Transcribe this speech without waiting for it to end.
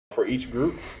for each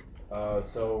group.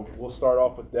 So we'll start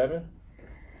off with Devin,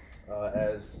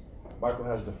 as Michael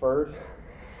has deferred.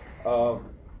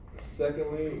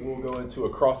 Secondly, we'll go into a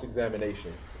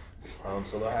cross-examination.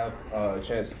 So they'll have a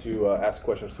chance to ask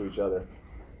questions to each other.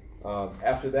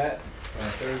 After that,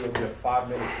 third, there'll be a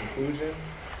 5-minute conclusion,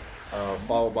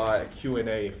 followed by a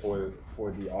Q&A for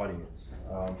the audience.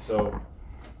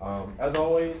 As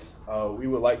always, we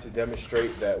would like to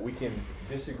demonstrate that we can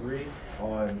disagree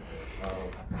on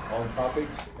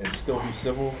topics and still be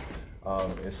civil,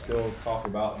 and still talk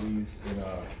about these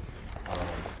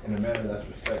in a manner that's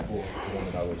respectful to one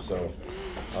another.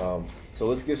 So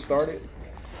let's get started,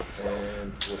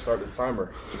 and we'll start the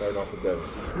timer. Start off with Devin.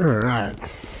 All right.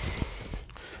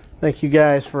 Thank you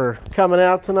guys for coming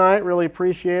out tonight. Really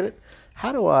appreciate it.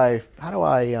 How do I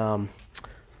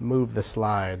move the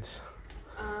slides?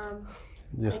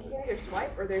 Just you can either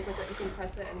swipe or there's like you can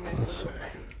press it and there's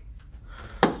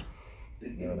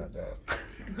No, not that.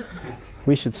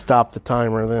 We should stop the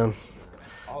timer then.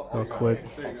 Real quick.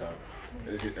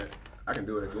 I can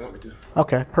do it if you want me to.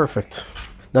 Okay, perfect.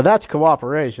 Now that's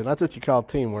cooperation. That's what you call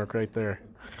teamwork right there.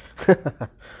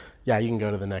 Yeah, you can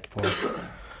go to the next one.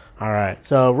 All right.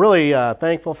 So really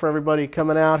thankful for everybody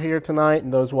coming out here tonight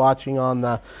and those watching on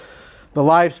the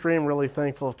live stream. Really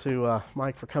thankful to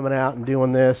Mike for coming out and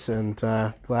doing this, and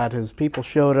glad his people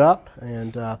showed up,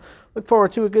 and look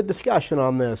forward to a good discussion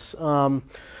on this.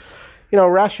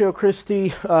 Ratio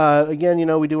Christi,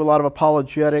 again, we do a lot of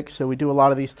apologetics, so we do a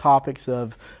lot of these topics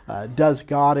of does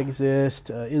God exist?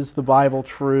 Is the Bible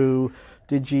true?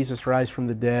 Did Jesus rise from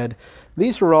the dead?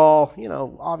 These are all,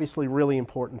 obviously really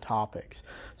important topics.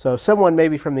 So someone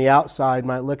maybe from the outside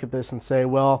might look at this and say,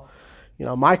 well,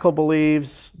 Michael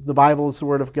believes the Bible is the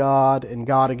Word of God and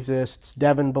God exists.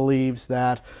 Devin believes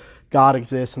that God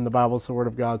exists and the Bible is the Word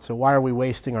of God. So why are we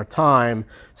wasting our time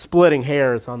splitting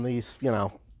hairs on these,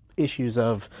 issues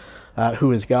of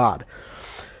who is God?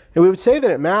 And we would say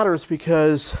that it matters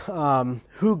because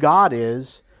who God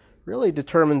is really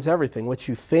determines everything. What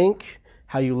you think,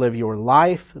 how you live your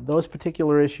life, those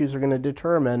particular issues are going to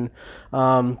determine,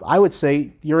 I would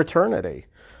say, your eternity.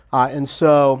 And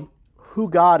so who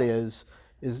God is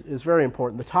very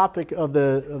important. The topic of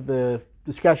the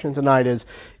discussion tonight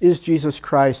is Jesus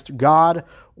Christ God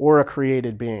or a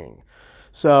created being?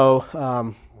 So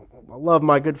I love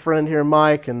my good friend here,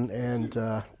 Mike, and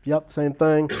yep, same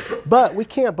thing. But we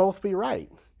can't both be right.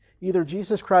 Either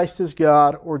Jesus Christ is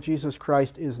God or Jesus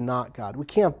Christ is not God. We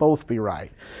can't both be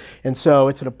right. And so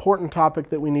it's an important topic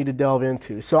that we need to delve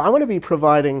into. So I'm going to be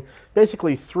providing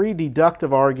basically 3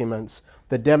 deductive arguments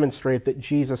that demonstrate that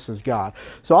Jesus is God.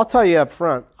 So I'll tell you up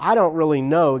front, I don't really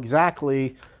know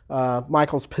exactly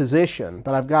Michael's position,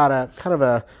 but I've got a kind of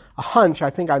a hunch. I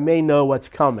think I may know what's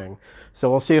coming. So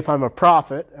we'll see if I'm a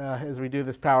prophet as we do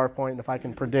this PowerPoint and if I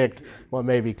can predict what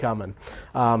may be coming.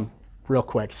 Real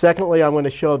quick. Secondly, I'm going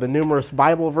to show the numerous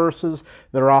Bible verses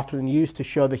that are often used to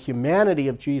show the humanity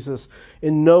of Jesus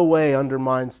in no way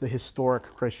undermines the historic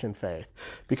Christian faith,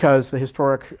 because the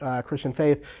historic Christian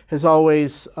faith has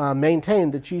always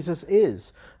maintained that Jesus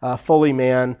is fully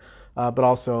man, but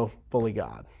also fully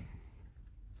God.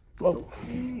 Whoa.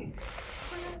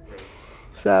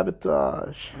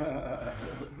 Sabotage.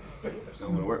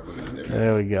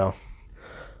 There we go.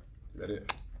 Is that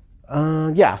it?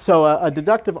 So a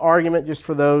deductive argument, just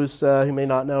for those who may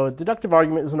not know, a deductive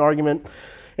argument is an argument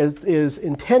is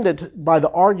intended by the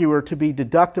arguer to be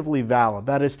deductively valid.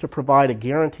 That is, to provide a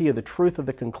guarantee of the truth of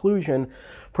the conclusion,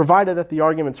 provided that the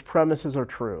argument's premises are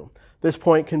true. This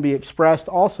point can be expressed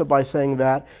also by saying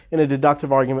that in a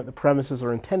deductive argument, the premises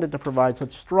are intended to provide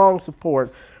such strong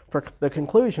support for the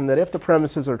conclusion that if the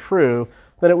premises are true,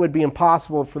 then it would be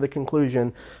impossible for the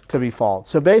conclusion to be false.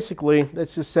 So basically,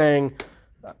 it's just saying,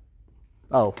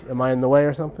 oh, am I in the way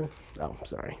or something? Oh,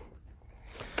 sorry.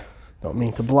 Don't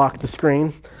mean to block the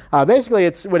screen. Basically,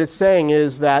 what it's saying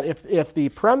is that if the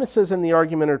premises in the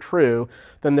argument are true,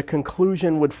 then the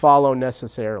conclusion would follow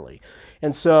necessarily.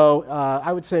 And so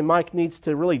I would say Mike needs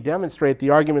to really demonstrate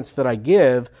the arguments that I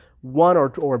give, one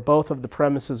or both of the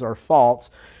premises are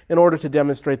false, in order to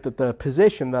demonstrate that the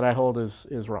position that I hold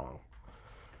is wrong.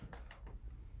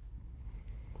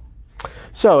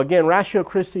 So again, Ratio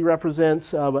Christi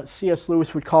represents what C.S.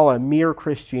 Lewis would call a mere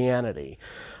Christianity.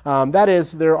 That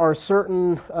is, there are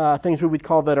certain things we would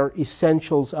call that are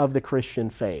essentials of the Christian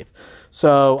faith.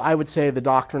 So I would say the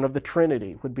doctrine of the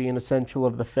Trinity would be an essential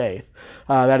of the faith.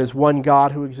 That is one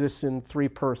God who exists in 3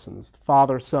 persons,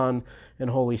 Father, Son, and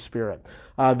Holy Spirit.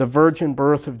 The virgin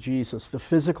birth of Jesus, the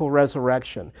physical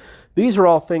resurrection. These are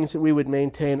all things that we would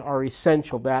maintain are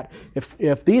essential, that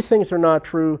if these things are not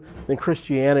true, then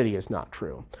Christianity is not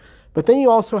true. But then you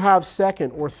also have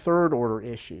second or third order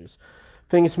issues.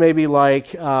 Things maybe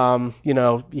like,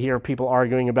 you hear people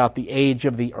arguing about the age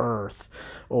of the earth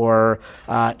or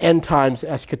end times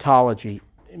eschatology.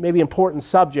 Maybe important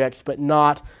subjects, but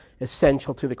not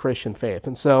essential to the Christian faith.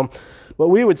 And so what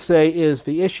we would say is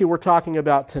the issue we're talking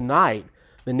about tonight,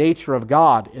 the nature of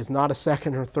God, is not a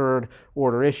second or third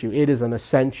order issue. It is an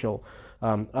essential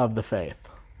of the faith.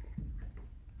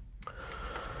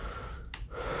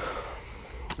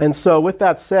 And so with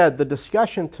that said, the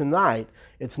discussion tonight,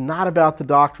 it's not about the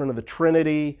doctrine of the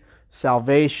Trinity,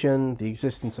 salvation, the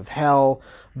existence of hell.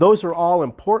 Those are all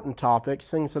important topics,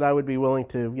 things that I would be willing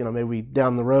to, maybe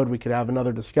down the road we could have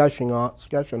another discussion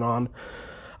on.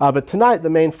 But tonight the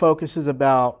main focus is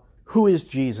about who is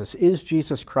Jesus? Is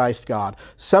Jesus Christ God?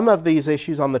 Some of these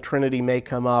issues on the Trinity may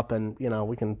come up, and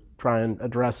we can try and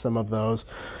address some of those.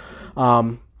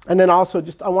 And then also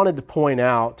I wanted to point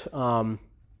out,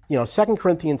 2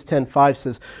 Corinthians 10:5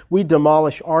 says, we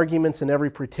demolish arguments and every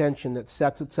pretension that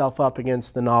sets itself up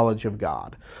against the knowledge of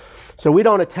God. So we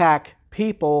don't attack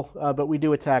people, but we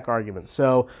do attack arguments.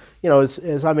 So,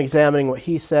 as I'm examining what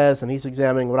he says and he's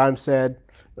examining what I'm saying,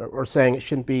 it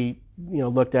shouldn't be,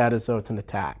 looked at as though it's an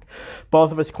attack.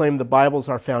 Both of us claim the Bible is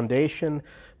our foundation.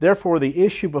 Therefore, the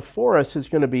issue before us is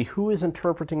going to be who is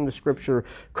interpreting the Scripture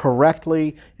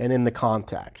correctly and in the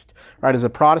context. Right? As a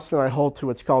Protestant, I hold to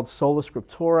what's called sola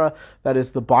scriptura. That is,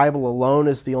 the Bible alone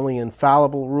is the only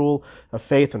infallible rule of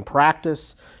faith and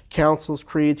practice. Councils,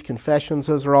 creeds, confessions,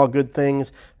 those are all good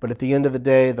things. But at the end of the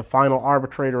day, the final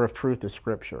arbitrator of truth is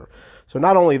Scripture. So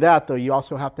not only that, though, you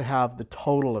also have to have the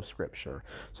total of Scripture.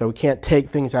 So we can't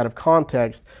take things out of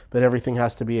context, but everything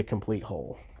has to be a complete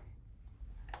whole.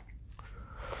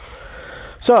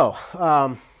 So,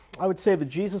 I would say the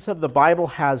Jesus of the Bible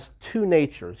has two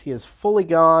natures. He is fully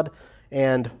God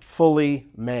and fully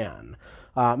man.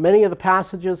 Many of the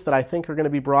passages that I think are going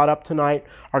to be brought up tonight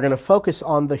are going to focus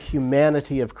on the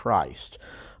humanity of Christ.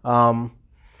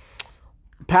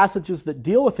 Passages that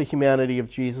deal with the humanity of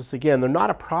Jesus, again, they're not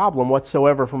a problem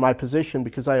whatsoever from my position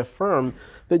because I affirm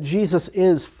that Jesus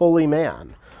is fully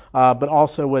man. But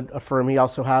also would affirm he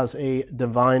also has a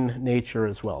divine nature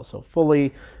as well. So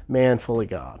fully man, fully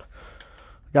God.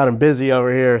 Got him busy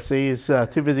over here. See, he's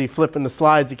too busy flipping the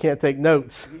slides. You can't take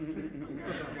notes.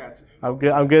 I'm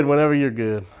good whenever you're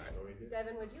good.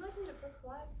 Devin, would you like me to flip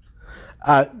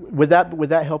slides? Would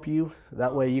that help you?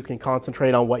 That way you can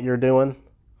concentrate on what you're doing?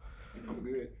 I'm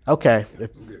good. Okay.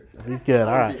 I'm good. He's good. All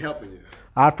I'll right. be helping you.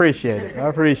 I appreciate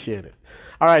it.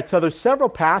 All right, so there's several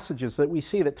passages that we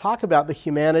see that talk about the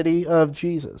humanity of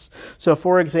Jesus. So,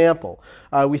 for example,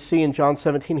 we see in John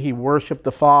 17 he worshiped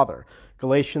the Father.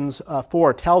 Galatians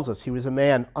 4 tells us he was a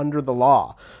man under the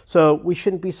law. So we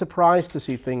shouldn't be surprised to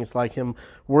see things like him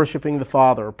worshiping the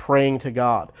Father or praying to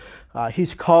God.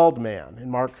 He's called man in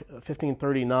Mark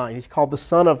 15:39. He's called the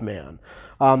Son of Man.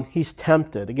 He's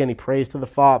tempted. Again, he prays to the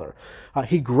Father.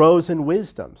 He grows in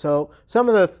wisdom. So some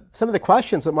of the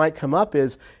questions that might come up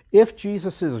is, if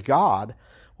Jesus is God,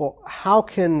 well, how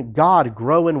can God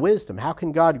grow in wisdom? How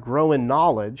can God grow in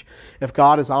knowledge if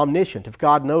God is omniscient? If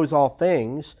God knows all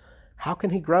things, how can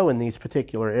he grow in these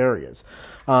particular areas?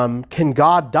 Can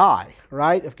God die,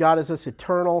 right? If God is this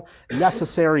eternal,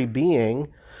 necessary being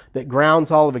that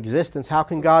grounds all of existence, how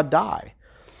can God die?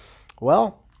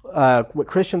 Well, what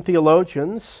Christian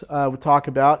theologians would talk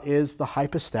about is the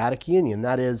hypostatic union.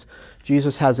 That is,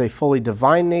 Jesus has a fully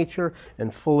divine nature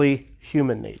and fully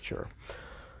human nature.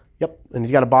 Yep, and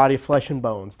he's got a body of flesh and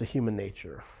bones, the human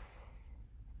nature.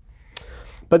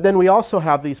 But then we also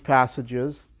have these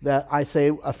passages that I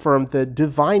say affirm the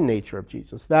divine nature of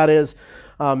Jesus. That is,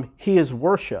 he is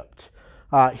worshipped.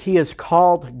 He is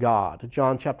called God.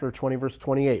 John chapter 20, verse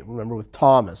 28, remember with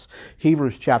Thomas.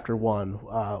 Hebrews chapter 1,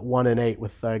 1 and 8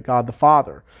 with God the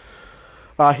Father.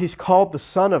 He's called the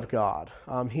Son of God.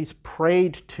 He's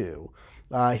prayed to.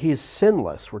 He is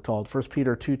sinless, we're told, 1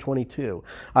 Peter 2:22.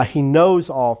 He knows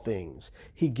all things.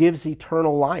 He gives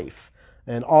eternal life,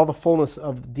 and all the fullness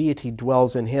of deity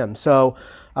dwells in him. So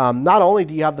not only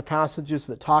do you have the passages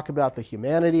that talk about the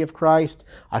humanity of Christ,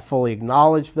 I fully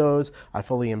acknowledge those, I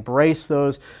fully embrace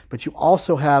those, but you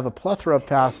also have a plethora of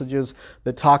passages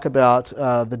that talk about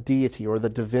the deity or the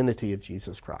divinity of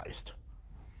Jesus Christ.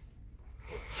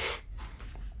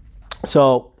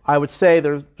 So I would say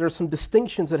there's some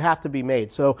distinctions that have to be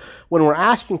made. So when we're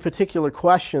asking particular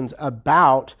questions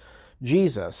about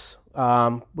Jesus,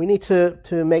 we need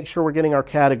to make sure we're getting our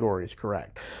categories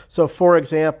correct. So for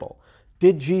example,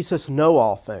 did Jesus know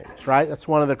all things, right? That's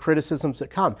one of the criticisms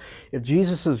that come. If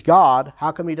Jesus is God,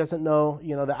 how come he doesn't know,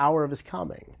 the hour of his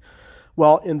coming?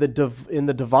 Well, in the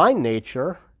divine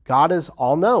nature, God is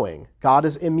all-knowing. God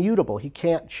is immutable. He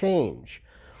can't change.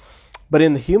 But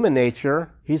in the human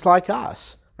nature, he's like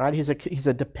us, right? He's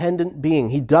a dependent being.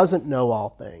 He doesn't know all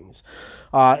things.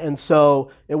 And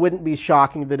so it wouldn't be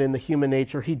shocking that in the human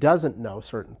nature he doesn't know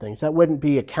certain things. That wouldn't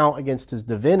be a count against his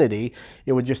divinity.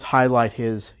 It would just highlight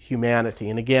his humanity.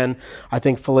 And again, I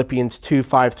think Philippians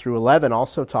 2:5-11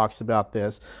 also talks about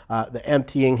this. The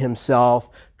emptying himself,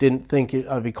 didn't think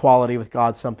of equality with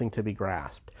God something to be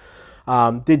grasped.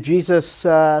 Did Jesus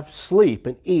sleep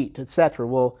and eat, etc.?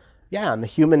 Well, yeah, in the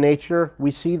human nature,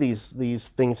 we see these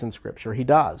things in Scripture. He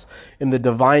does. In the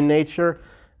divine nature,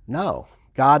 no.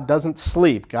 God doesn't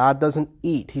sleep. God doesn't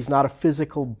eat. He's not a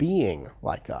physical being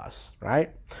like us, right?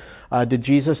 Did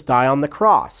Jesus die on the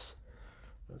cross?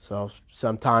 So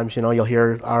sometimes, you'll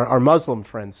hear our Muslim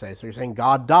friends say, so you're saying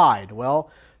God died. Well,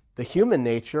 the human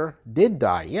nature did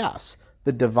die, yes.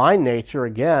 The divine nature,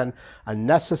 again, a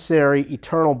necessary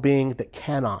eternal being that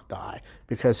cannot die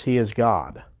because he is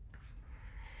God.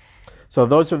 So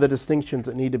those are the distinctions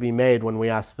that need to be made when we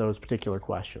ask those particular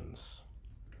questions.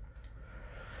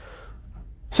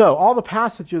 So all the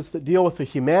passages that deal with the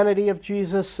humanity of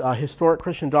Jesus, historic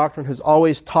Christian doctrine has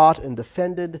always taught and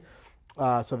defended.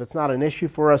 So that's not an issue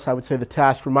for us. I would say the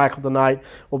task for Michael tonight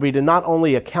will be to not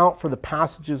only account for the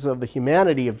passages of the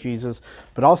humanity of Jesus,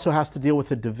 but also has to deal with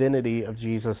the divinity of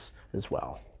Jesus as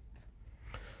well.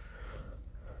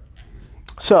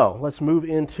 So let's move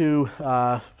into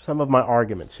some of my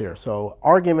arguments here. So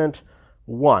argument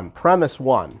 1, premise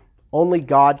 1, only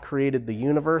God created the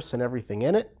universe and everything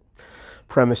in it.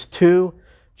 Premise 2,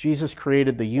 Jesus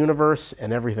created the universe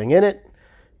and everything in it.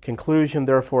 Conclusion,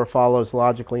 therefore, follows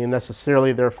logically and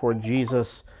necessarily, therefore,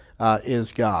 Jesus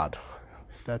is God.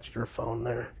 That's your phone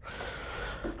there.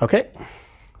 Okay,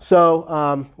 so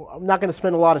I'm not going to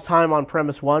spend a lot of time on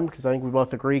premise 1 because I think we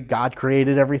both agree God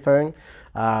created everything.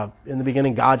 In the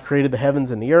beginning, God created the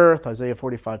heavens and the earth. Isaiah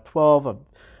 45:12,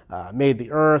 made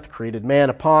the earth, created man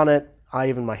upon it. I,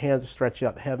 even my hands, stretch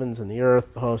out the heavens and the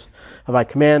earth, the host have I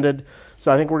commanded. So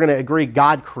I think we're going to agree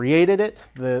God created it.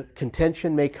 The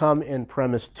contention may come in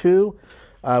premise 2,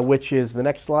 which is, the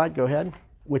next slide, go ahead,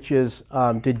 which is,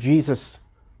 did Jesus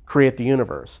create the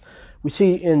universe? We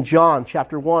see in John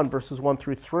chapter 1, verses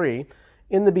 1-3,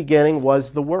 in the beginning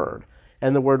was the Word,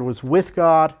 and the Word was with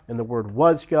God, and the Word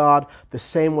was God. The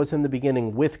same was in the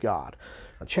beginning with God.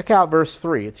 Now check out verse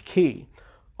 3. It's key.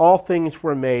 All things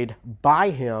were made by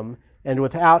him, and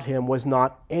without him was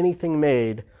not anything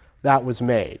made that was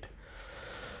made.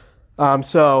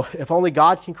 So if only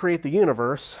God can create the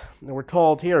universe, and we're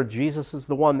told here Jesus is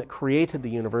the one that created the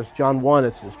universe, John 1,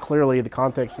 it's clearly the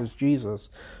context is Jesus,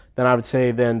 then I would say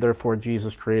then therefore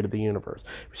Jesus created the universe.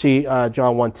 We see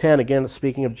John 1:10, again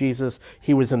speaking of Jesus,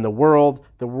 he was in the world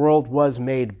was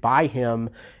made by him,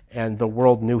 and the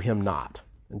world knew him not.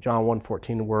 In John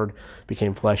 1:14, the Word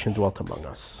became flesh and dwelt among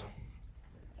us.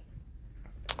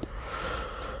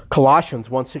 Colossians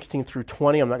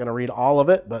 1:16-20, I'm not going to read all of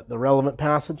it, but the relevant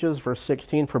passages, verse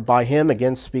 16, for by him,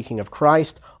 again speaking of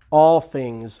Christ, all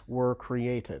things were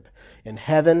created, in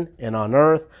heaven and on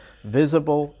earth,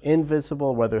 visible,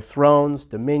 invisible, whether thrones,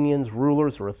 dominions,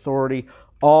 rulers, or authority,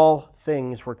 all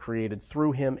things were created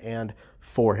through him and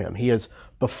for him. He is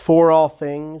before all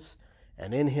things,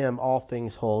 and in him all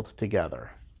things hold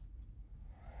together.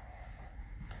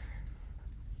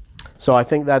 So I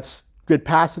think that's good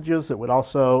passages that would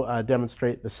also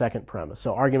demonstrate the second premise.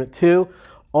 So argument 2,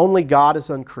 only God is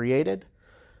uncreated.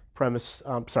 Premise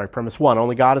 1,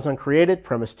 only God is uncreated.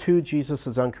 Premise 2, Jesus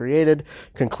is uncreated.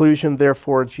 Conclusion,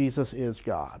 therefore, Jesus is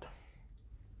God.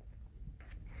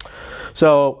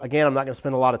 So again, I'm not going to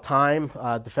spend a lot of time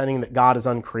defending that God is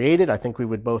uncreated. I think we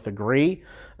would both agree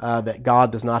that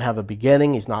God does not have a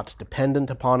beginning. He's not dependent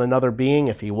upon another being.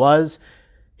 If he was,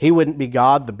 he wouldn't be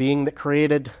God. The being that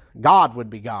created God would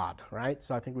be God, right?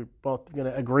 So I think we're both going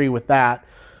to agree with that,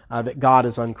 that God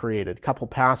is uncreated. A couple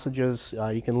passages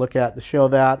you can look at to show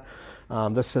that.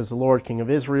 This says, the Lord, King of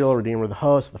Israel, Redeemer of the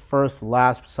host, the first, the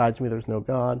last, besides me there's no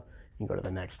God. You can go to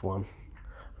the next one.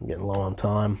 I'm getting low on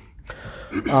time.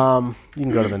 You can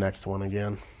go to the next one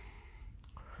again.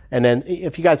 And then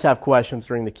if you guys have questions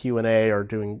during the Q&A or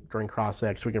during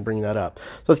cross-ex, we can bring that up.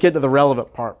 So let's get to the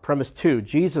relevant part. Premise 2,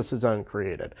 Jesus is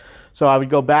uncreated. So I would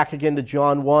go back again to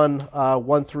John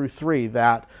 1:1-3,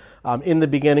 that in the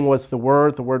beginning was the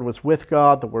Word was with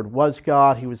God, the Word was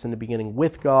God, he was in the beginning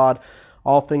with God.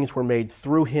 All things were made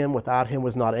through him, without him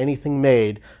was not anything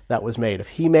made that was made. If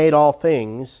he made all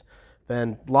things,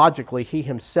 then logically he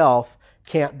himself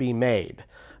can't be made.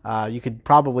 You could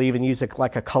probably even use it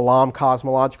like a Kalam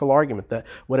cosmological argument, that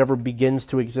whatever begins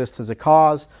to exist as a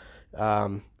cause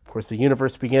course, the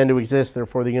universe began to exist,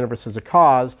 therefore the universe is a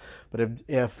cause. But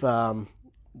if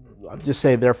I'll just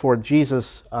say, therefore,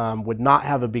 Jesus would not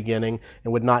have a beginning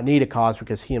and would not need a cause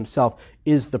because he himself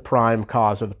is the prime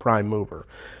cause or the prime mover.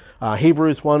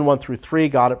 Hebrews 1 through 3,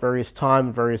 God at various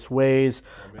times, various ways,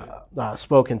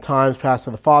 spoke in times past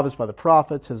to the fathers by the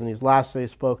prophets, as in these last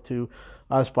days spoke to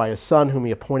us by his Son, whom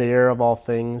he appointed heir of all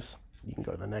things. You can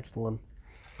go to the next one.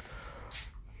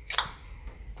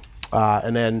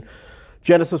 And then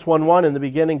Genesis 1:1, in the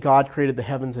beginning, God created the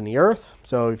heavens and the earth.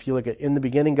 So if you look at in the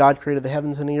beginning, God created the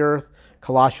heavens and the earth.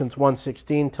 Colossians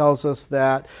 1:16 tells us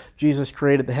that Jesus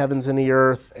created the heavens and the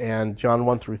earth. And John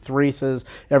 1 through 3 says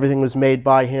everything was made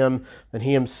by him. Then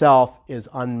he himself is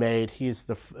unmade. He is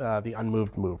the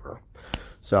unmoved mover.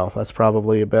 So that's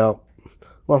probably about,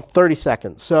 30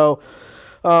 seconds. So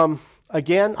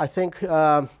again, I think,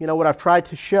 what I've tried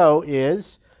to show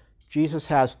is Jesus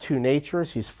has two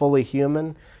natures. He's fully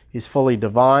human. He's fully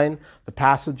divine. The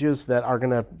passages that are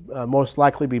going to most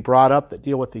likely be brought up that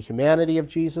deal with the humanity of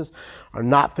Jesus are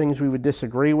not things we would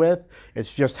disagree with. It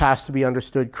just has to be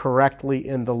understood correctly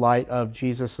in the light of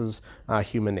Jesus's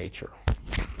human nature.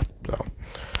 So.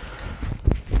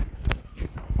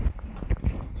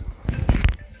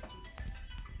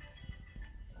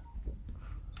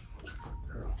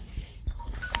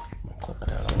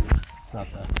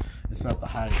 It's not the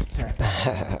highest tech.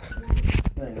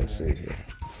 Let's see here.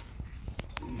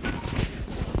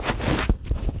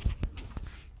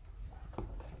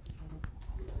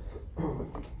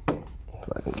 If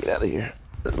I can get out of here.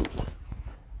 Ooh.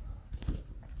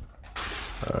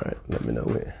 All right, let me know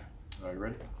when. Are you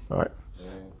ready? All right.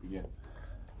 And begin.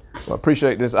 Well, I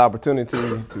appreciate this opportunity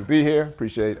to be here.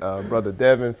 Appreciate Brother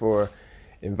Devin for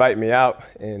inviting me out,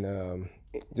 and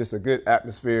just a good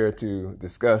atmosphere to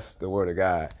discuss the Word of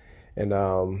God. And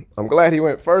I'm glad he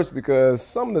went first because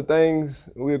some of the things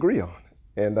we agree on,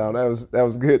 and that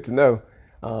was good to know.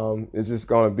 It's just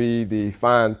going to be the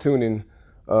fine tuning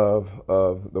of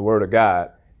the Word of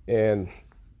God. And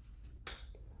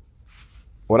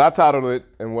what I titled it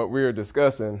and what we're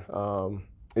discussing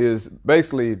is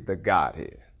basically the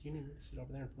Godhead. Do you need to sit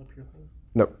over there and flip your thing?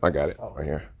 Nope, I got it right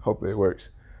here. Hopefully it works.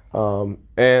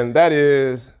 And that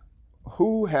is,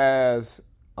 who has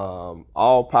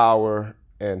all power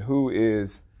and who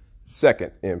is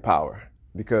second in power?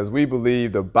 Because we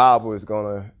believe the Bible is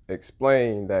going to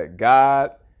explain that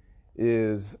God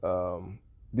is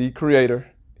the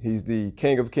creator. He's the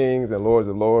King of kings and Lords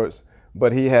of lords,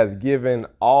 but he has given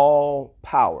all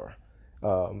power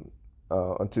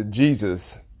unto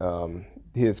Jesus,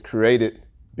 his created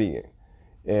being.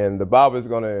 And the Bible is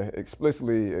going to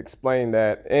explicitly explain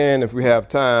that. And if we have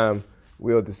time,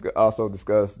 we'll also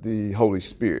discuss the Holy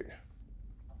Spirit.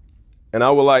 And I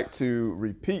would like to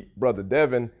repeat Brother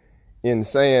Devin in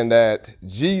saying that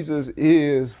Jesus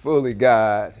is fully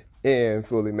God and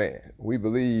fully man. We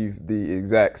believe the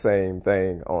exact same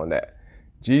thing on that.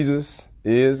 Jesus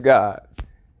is God,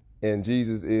 and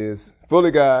Jesus is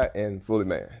fully God and fully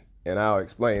man. And I'll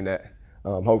explain that,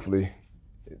 hopefully,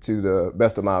 to the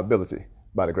best of my ability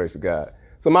by the grace of God.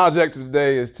 So my objective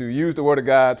today is to use the Word of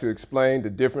God to explain the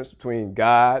difference between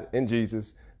God and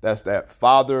Jesus. That's that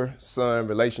father-son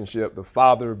relationship, the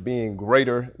Father being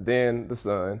greater than the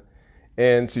Son,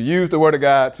 and to use the Word of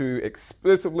God to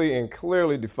explicitly and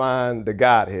clearly define the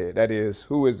Godhead. That is,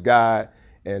 who is God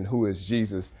and who is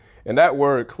Jesus. And that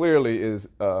word clearly is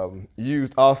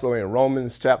used also in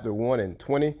Romans chapter 1 and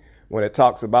 20 when it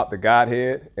talks about the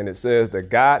Godhead, and it says the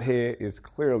Godhead is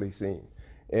clearly seen.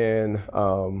 And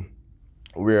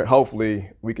hopefully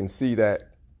we can see that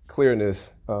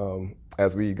clearness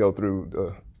as we go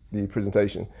through the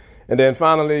presentation. And then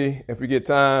finally, if we get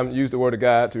time, use the Word of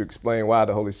God to explain why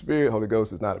the Holy Spirit, Holy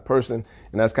Ghost, is not a person.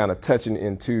 And that's kind of touching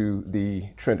into the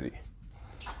Trinity.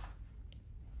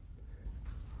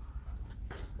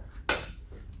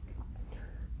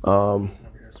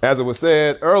 As it was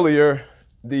said earlier,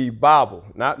 the Bible,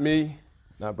 not me,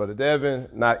 not Brother Devin,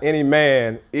 not any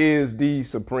man, is the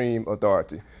supreme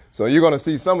authority. So you're going to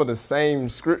see some of the same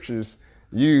scriptures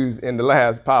used in the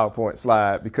last PowerPoint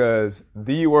slide because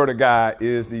the Word of God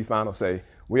is the final say.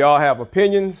 We all have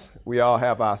opinions. We all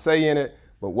have our say in it.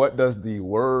 But what does the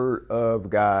Word of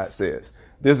God says?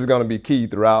 This is going to be key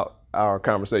throughout our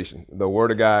conversation. The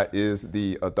Word of God is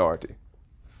the authority.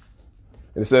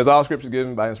 And it says all scripture is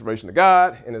given by inspiration of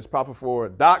God and is proper for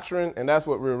doctrine. And that's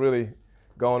what we're really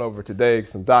going over today.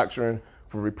 Some doctrine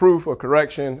for reproof or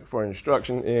correction, for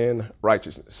instruction in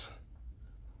righteousness.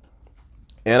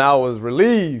 And I was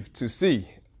relieved to see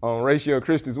on Ratio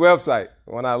Christi's website,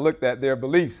 when I looked at their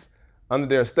beliefs, under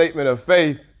their statement of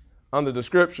faith, under the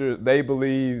scripture, they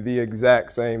believe the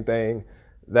exact same thing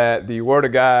that the Word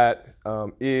of God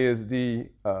is the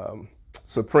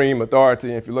supreme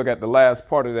authority. If you look at the last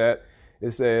part of that,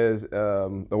 it says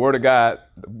the Word of God,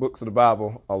 the books of the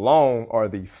Bible alone are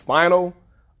the final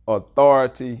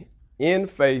authority in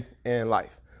faith and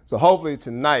life. So hopefully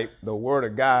tonight, the Word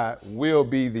of God will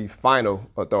be the final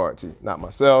authority. Not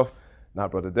myself,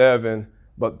 not Brother Devin,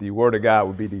 but the Word of God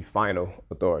will be the final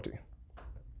authority.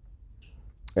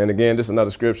 And again, just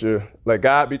another scripture. Let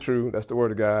God be true, that's the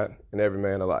Word of God, and every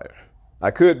man a liar.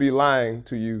 I could be lying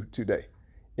to you today,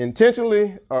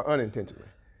 intentionally or unintentionally.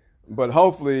 But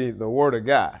hopefully the Word of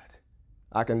God,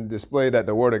 I can display that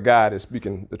the Word of God is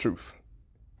speaking the truth.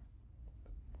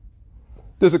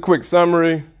 Just a quick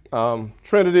summary.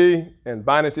 Trinity and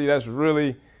binity, that's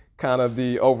really kind of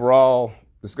the overall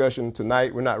discussion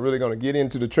tonight. We're not really going to get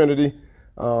into the Trinity,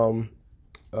 but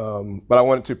I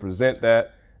wanted to present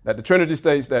that the Trinity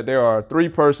states that there are three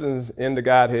persons in the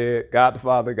Godhead: God the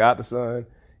Father, God the Son,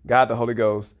 God the Holy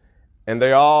Ghost, and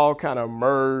they all kind of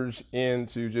merge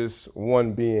into just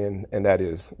one being, and that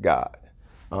is God.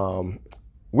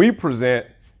 We present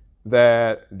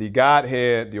that the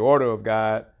Godhead, the order of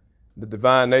God, the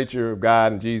divine nature of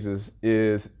God and Jesus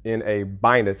is in a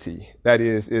binity. That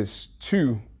is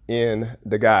two in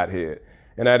the Godhead.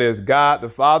 And that is God the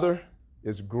Father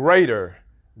is greater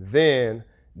than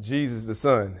Jesus the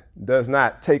Son. Does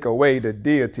not take away the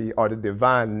deity or the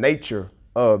divine nature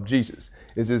of Jesus.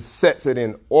 It just sets it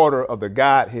in order of the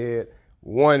Godhead,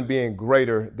 one being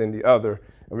greater than the other.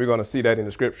 And we're going to see that in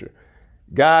the scripture.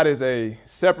 God is a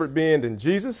separate being than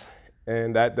Jesus,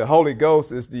 and that the Holy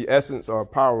Ghost is the essence or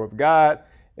power of God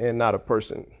and not a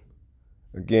person.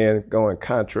 Again, going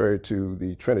contrary to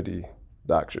the Trinity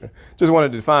doctrine. Just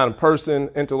wanted to define a person,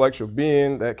 intellectual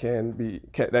being that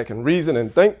can reason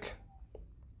and think.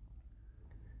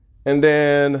 And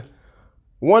then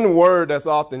one word that's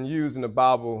often used in the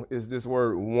Bible is this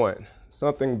word one,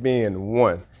 something being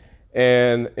one.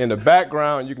 And in the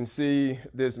background, you can see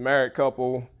this married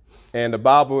couple. And the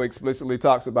Bible explicitly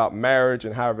talks about marriage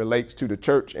and how it relates to the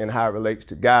church and how it relates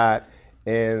to God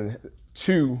and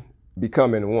two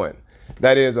becoming one.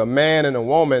 That is, a man and a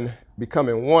woman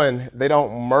becoming one. They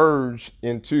don't merge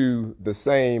into the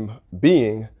same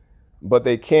being, but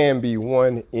they can be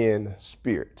one in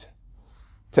spirit.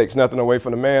 Takes nothing away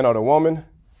from the man or the woman,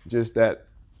 just that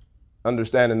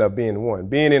understanding of being one,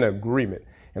 being in agreement.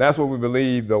 And that's what we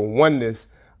believe, the oneness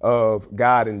of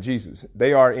God and Jesus.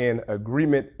 They are in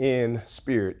agreement in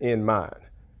spirit, in mind,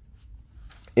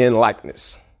 in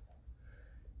likeness.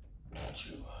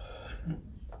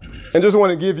 And just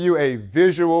want to give you a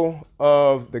visual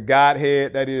of the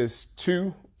Godhead, that is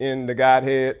two in the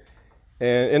Godhead.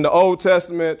 And in the Old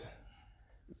Testament,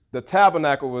 the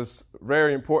tabernacle was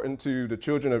very important to the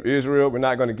children of Israel. We're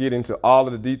not going to get into all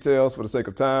of the details for the sake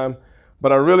of time,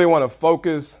 but I really want to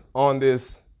focus on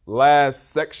this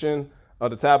last section of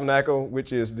the tabernacle,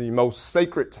 which is the most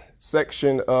sacred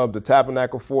section of the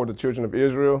tabernacle for the children of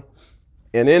Israel.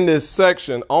 And in this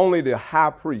section, only the high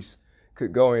priest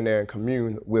could go in there and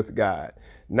commune with God.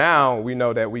 Now we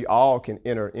know that we all can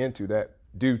enter into that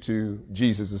due to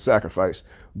Jesus' sacrifice.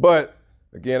 But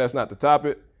again, that's not the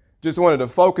topic. Just wanted to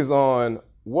focus on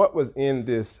what was in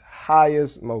this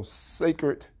highest, most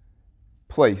sacred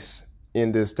place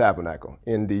in this tabernacle,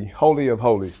 in the Holy of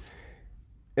Holies.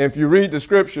 If you read the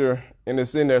scripture, and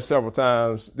it's in there several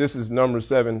times, this is Numbers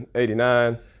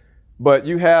 7:89, but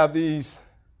you have these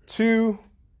two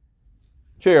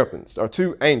cherubims, or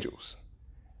two angels,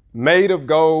 made of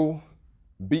gold,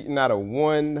 beaten out of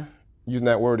one, using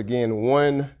that word again,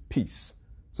 one piece.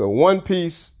 So one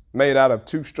piece made out of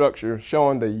two structures,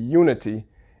 showing the unity.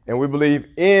 And we believe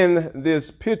in this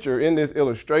picture, in this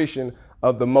illustration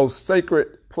of the most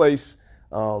sacred place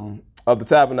of the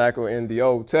tabernacle in the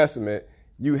Old Testament,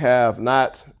 you have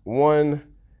not one,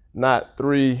 not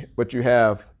three, but you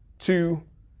have two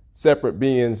separate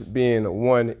beings being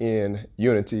one in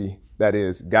unity. That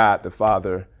is God the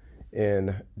Father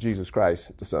and Jesus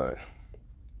Christ the Son.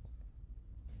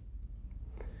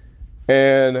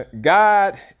 And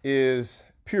God is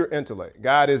pure intellect.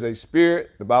 God is a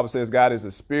spirit. The Bible says God is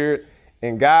a spirit,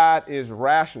 and God is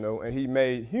rational, and he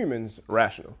made humans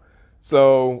rational.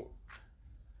 So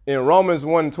in Romans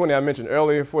 1:20, I mentioned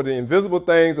earlier, for the invisible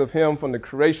things of him from the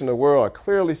creation of the world are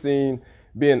clearly seen,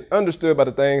 being understood by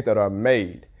the things that are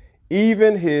made,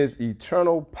 even his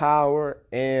eternal power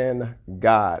and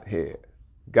Godhead.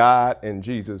 God and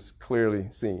Jesus clearly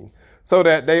seen, so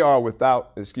that they are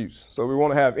without excuse. So we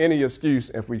won't have any excuse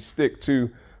if we stick to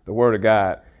the word of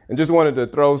God. And just wanted to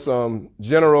throw some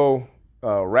general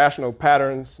rational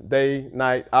patterns: day,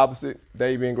 night, opposite,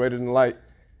 day being greater than light,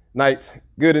 night,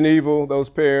 good and evil, those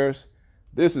pairs.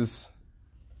 This is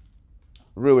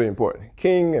really important.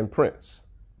 King and prince.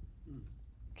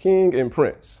 King and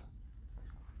prince.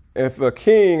 If a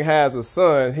king has a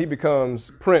son, he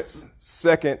becomes prince,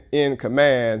 second in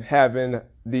command, having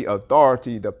the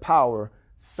authority, the power,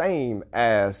 same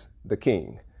as the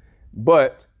king.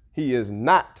 But he is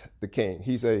not the king.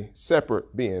 He's a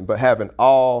separate being, but having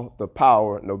all the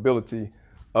power, nobility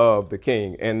of the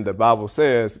king. And the Bible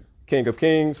says, King of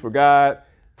Kings for God,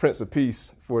 Prince of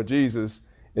Peace for Jesus.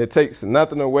 It takes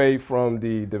nothing away from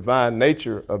the divine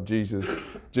nature of Jesus,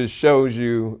 just shows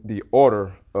you the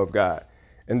order of God.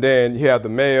 And then you have the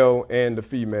male and the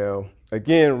female.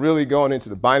 Again, really going into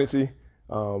the binary,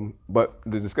 but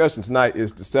the discussion tonight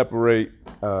is to separate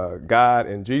God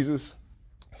and Jesus.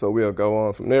 So we'll go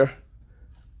on from there.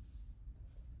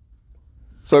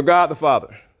 So God the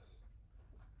Father.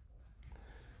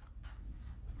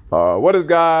 What is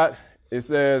God? It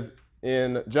says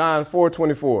in John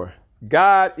 4:24,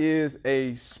 God is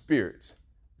a spirit.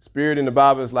 Spirit in the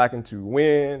Bible is likened to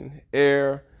wind,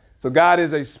 air. So God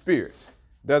is a spirit.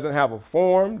 Doesn't have a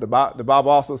form. The Bible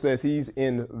also says he's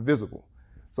invisible.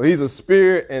 So he's a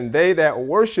spirit, and they that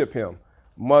worship him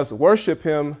must worship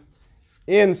him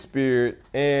in spirit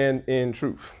and in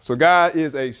truth. So God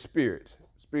is a spirit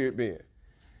being.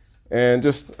 And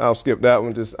just, I'll skip that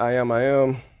one. Just I am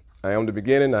the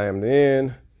beginning, I am the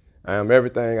end, I am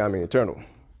everything, I'm eternal.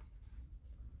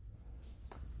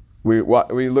 We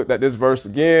looked at this verse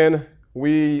again.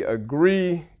 We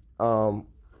agree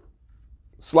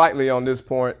slightly on this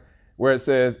point where it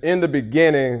says, in the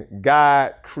beginning,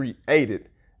 God created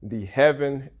the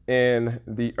heaven and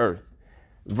the earth.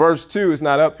 Verse 2 is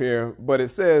not up here, but it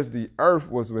says the earth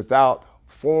was without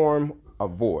form or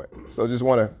void. So just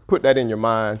want to put that in your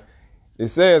mind. It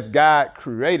says God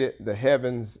created the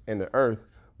heavens and the earth,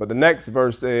 but the next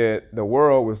verse said the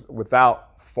world was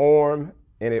without form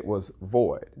and it was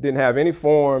void. It didn't have any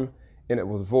form and it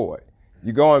was void.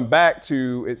 You're going back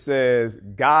to, it says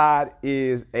God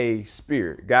is a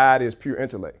spirit. God is pure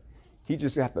intellect. He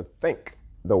just have to think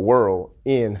the world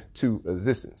into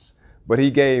existence. But he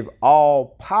gave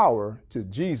all power to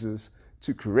Jesus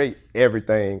to create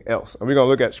everything else. And we're going to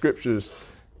look at scriptures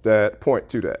that point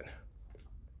to that.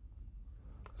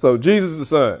 So Jesus the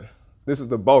Son, this is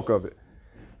the bulk of it.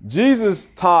 Jesus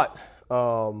taught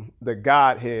the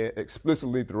Godhead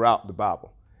explicitly throughout the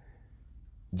Bible.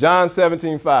 John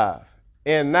 17:5.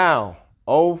 And now,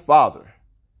 O Father,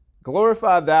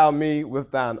 glorify thou me with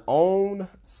thine own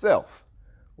self,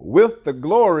 with the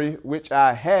glory which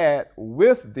I had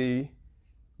with thee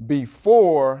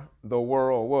before the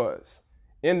world was,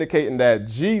 indicating that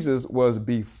Jesus was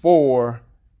before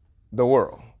the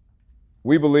world.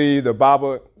 We believe the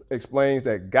Bible explains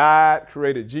that God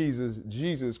created Jesus.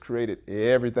 Jesus created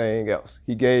everything else.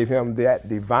 He gave him that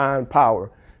divine power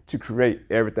to create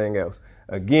everything else.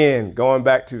 Again, going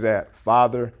back to that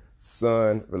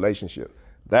father-son relationship.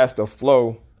 That's the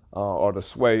flow or the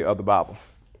sway of the Bible.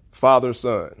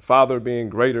 Father-son. Father being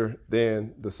greater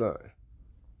than the son.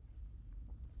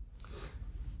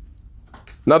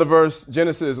 Another verse,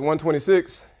 Genesis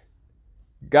 1:26.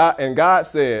 God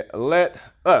said, let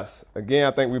us, again,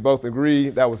 I think we both agree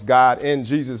that was God and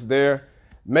Jesus there,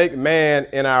 make man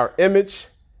in our image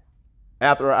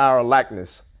after our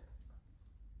likeness.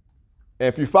 And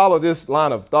if you follow this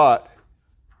line of thought,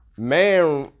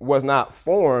 man was not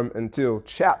formed until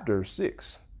chapter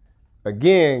 6.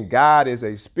 Again, God is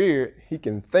a spirit. He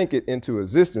can think it into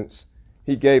existence.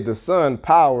 He gave the Son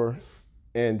power,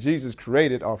 and Jesus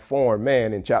created or formed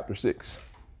man in chapter 6.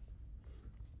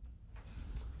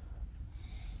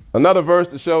 Another verse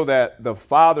to show that the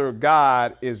Father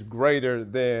God is greater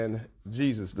than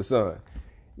Jesus the Son.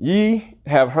 Ye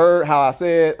have heard how I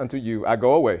said unto you, I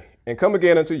go away and come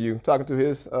again unto you, talking to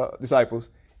his disciples.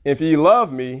 If ye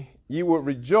love me, ye would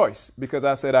rejoice, because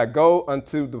I said, I go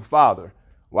unto the Father.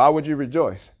 Why would you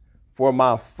rejoice? For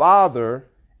my Father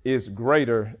is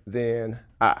greater than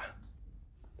I.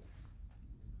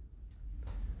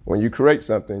 When you create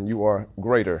something, you are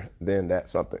greater than that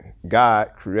something.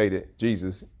 God created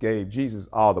Jesus, gave Jesus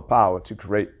all the power to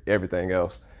create everything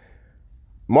else.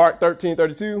 Mark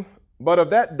 13:32. But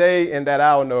of that day and that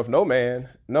hour knoweth no man,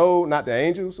 no, not the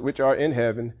angels which are in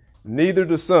heaven, neither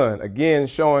the Son. Again,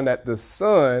 showing that the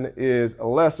Son is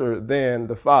lesser than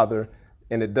the Father,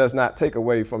 and it does not take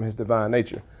away from his divine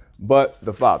nature, but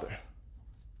the Father.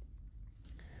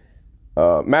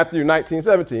 Matthew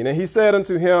 19:17. And he said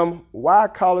unto him, why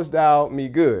callest thou me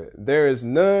good? There is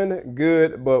none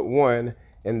good but one,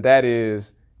 and that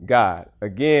is God.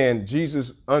 Again,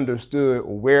 Jesus understood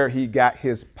where he got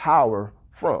his power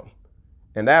from.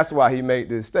 And that's why he made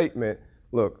this statement.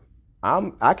 Look,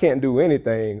 I can't do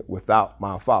anything without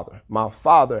my Father. My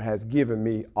Father has given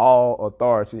me all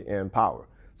authority and power.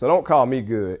 So don't call me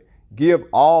good. Give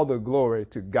all the glory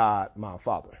to God, my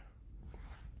Father.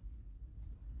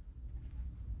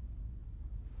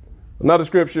 Another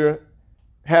scripture,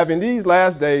 having these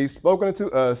last days spoken unto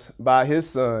us by his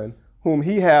Son, whom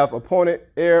he hath appointed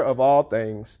heir of all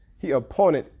things. He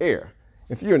appointed heir.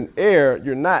 If you're an heir,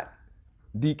 you're not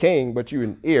decaying, but you're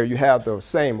an heir. You have the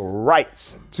same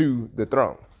rights to the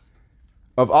throne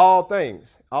of all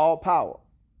things, all power,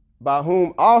 by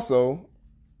whom also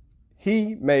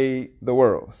he made the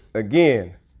worlds.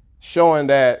 Again, showing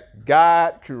that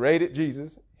God created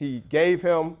Jesus. He gave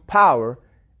him power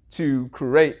to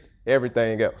create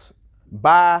everything else,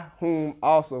 by whom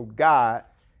also God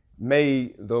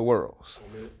made the worlds.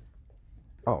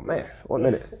 Oh man, 1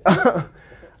 minute.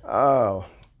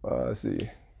 Let's see.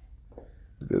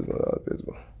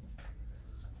 Visible.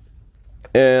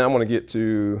 And I'm going to get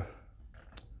to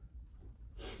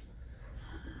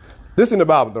this in the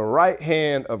Bible, the right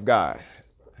hand of God.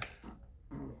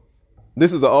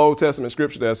 This is the Old Testament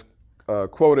scripture that's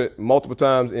quoted multiple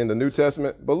times in the New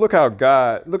Testament. But look how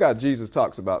Jesus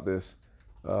talks about this.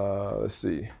 Let's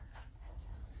see.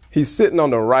 He's sitting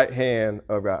on the right hand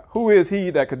of God. Who is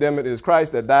he that condemneth? Is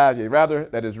Christ that died, yea, rather,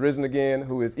 that is risen again,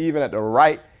 who is even at the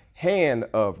right hand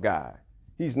of God.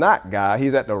 He's not God.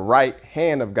 He's at the right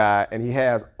hand of God, and he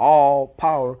has all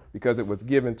power because it was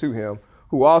given to him,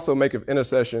 who also maketh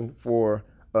intercession for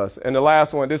us. And the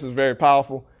last one, this is very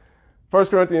powerful. 1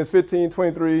 Corinthians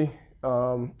 15:23.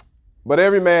 But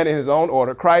every man in his own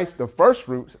order, Christ the first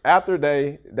fruits, after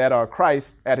they that are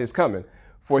Christ at his coming.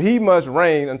 For he must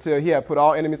reign until he have put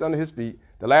all enemies under his feet.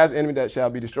 The last enemy that shall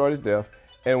be destroyed is death.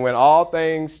 And when all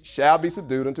things shall be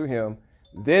subdued unto him,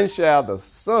 then shall the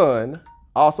Son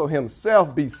also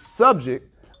himself be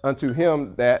subject unto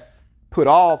him that put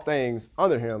all things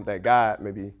under him, that God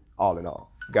may be all in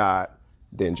all. God,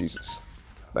 then Jesus.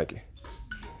 Thank you.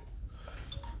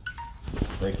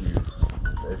 Thank you,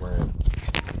 Abraham.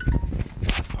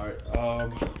 All right,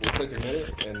 we'll take a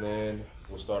minute and then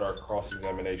we'll start our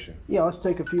cross-examination. Yeah, let's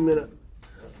take a few minute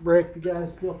break. You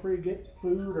guys feel free to get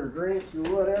food or drinks or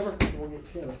whatever. We'll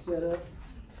get kind of set up.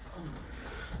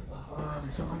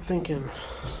 So I'm thinking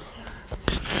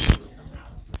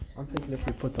if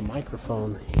we put the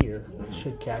microphone here, it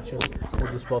should catch it.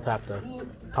 We'll just both have to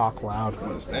talk loud. You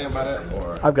want to stand by that,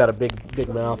 or I've got a big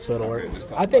mouth, so it'll work.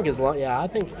 I think as long, I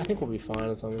think we'll be fine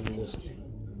as long as we just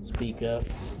speak up.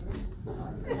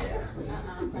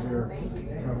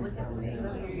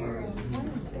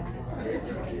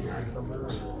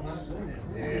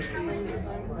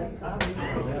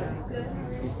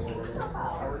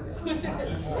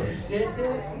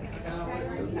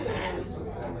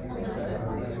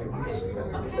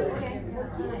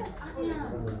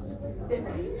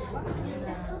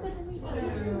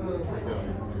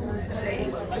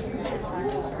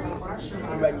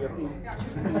 I'm ready your feet.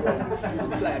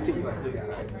 Slide to you.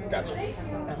 gotcha.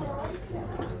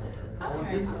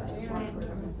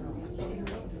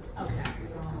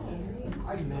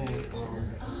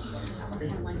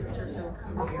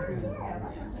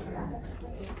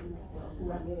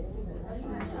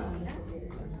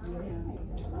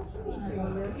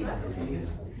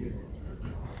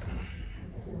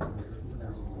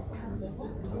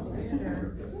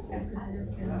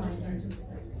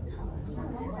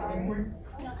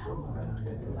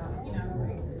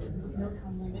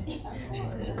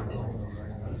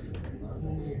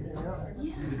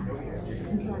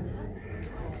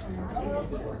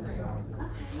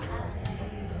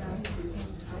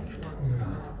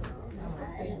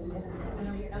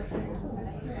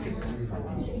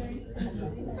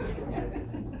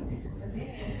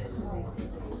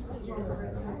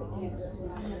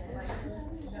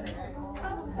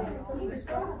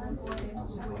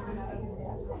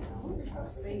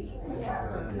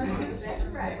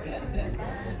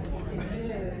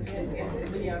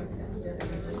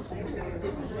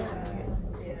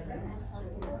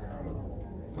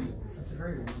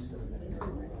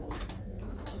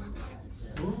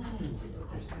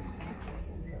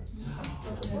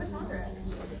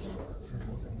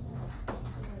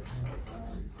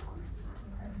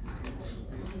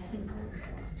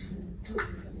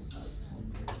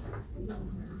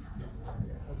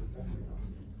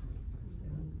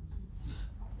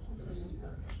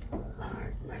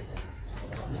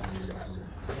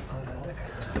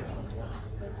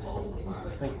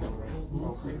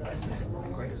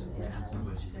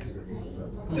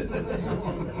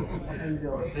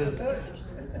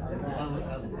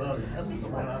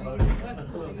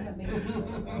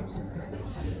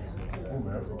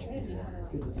 It's the Trinity.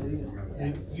 Good to see you.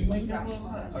 Did you make that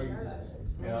one? Or you just,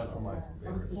 yeah, that's my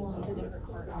It's a different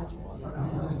part of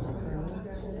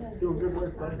Doing good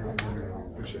work, buddy.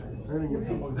 Earning your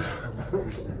people.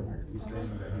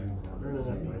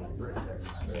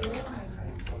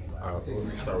 All right, so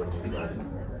we start with this guy.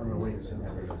 I'm gonna wait.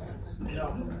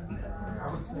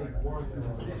 I would say one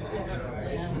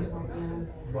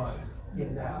but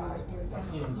in that,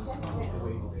 in some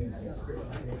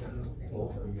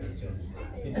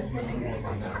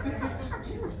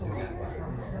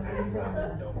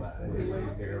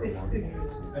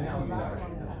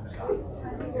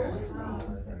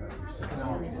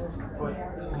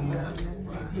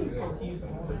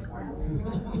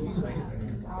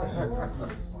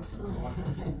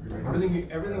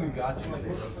everything you got you.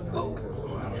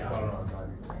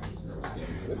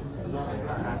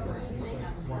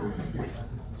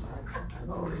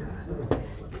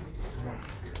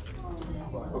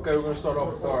 Okay, we're going to start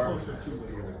off with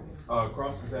our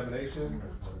cross-examination.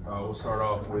 We'll start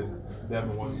off with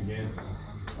Devin once again.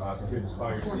 Prepare to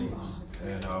fire your seats,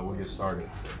 and we'll get started.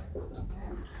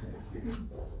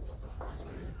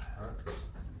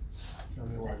 All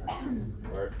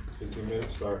right, 15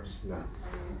 minutes starts now.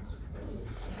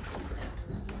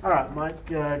 All right, Mike,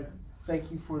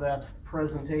 thank you for that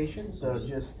presentation. So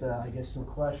just, I guess, some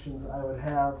questions I would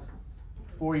have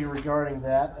for you regarding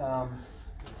that.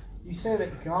 You say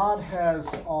that God has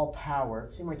all power. It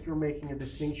seemed like you were making a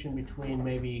distinction between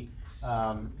maybe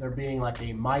there being like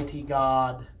a mighty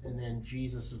God, and then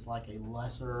Jesus is like a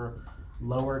lesser,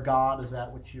 lower God. Is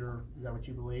that what you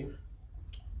believe?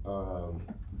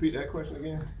 Repeat that question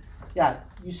again. Yeah,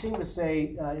 you seem to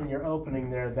say in your opening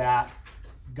there that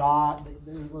God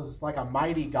was like a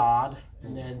mighty God,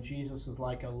 and then Jesus is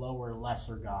like a lower,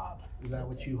 lesser God. Is that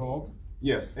what you hold?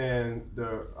 Yes, and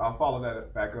I'll follow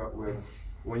that back up with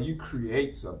when you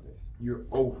create something, you're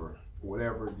over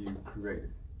whatever you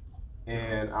created.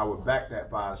 And I would back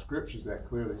that by scriptures that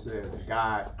clearly says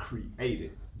God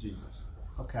created Jesus.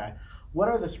 Okay. What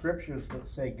are the scriptures that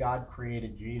say God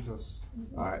created Jesus?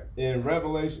 All right. In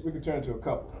Revelation, we can turn to a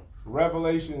couple.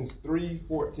 Revelations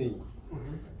 3:14.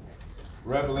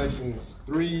 Revelations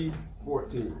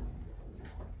 3:14.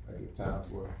 I give time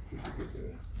for it to get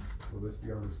there. Will this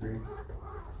be on the screen?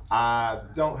 I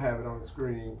don't have it on the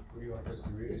screen. Will you like us to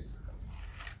read it?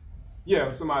 Yeah,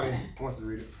 if somebody wants to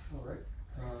read it. All right.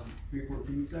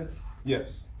 3:14 you said?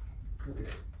 Yes. Okay.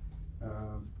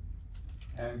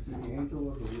 And to the angel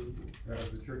of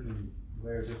the church in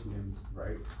Laodiceans,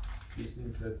 right? These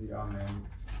things says the Amen,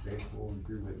 faithful and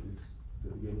true witness,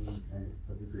 the beginning and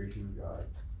of the creation of God.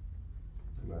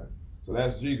 Amen. So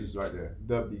that's Jesus right there.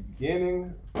 The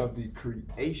beginning of the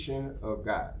creation of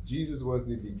God. Jesus was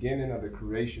the beginning of the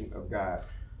creation of God.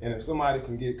 And if somebody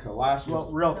can get Colossians.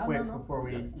 Well, real quick before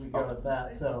we go with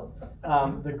that. So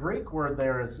the Greek word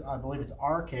there is, I believe it's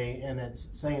arche, and it's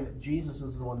saying that Jesus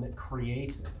is the one that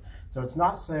created. So it's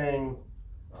not saying,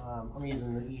 I'm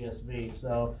using the ESV.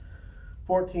 So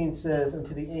 14 says, and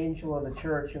to the angel of the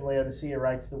church in Laodicea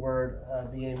writes the word,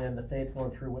 the Amen, the faithful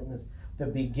and true witness, the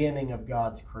beginning of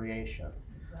God's creation.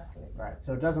 Exactly. Right.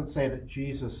 So it doesn't say that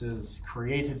Jesus is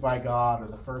created by God or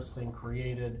the first thing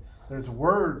created. There's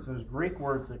Greek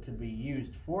words that could be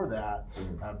used for that,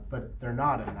 but they're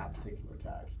not in that particular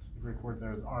text. The Greek word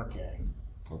there is arche.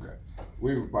 Okay.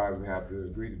 We would probably have to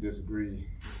agree to disagree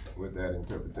with that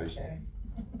interpretation.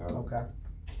 Okay.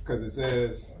 Because it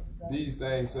says, these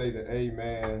things say the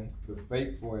Amen, the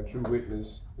faithful and true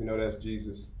witness, we know that's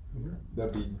Jesus, the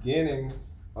beginning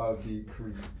of the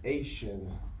creation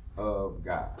of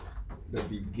God. The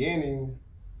beginning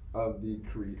of the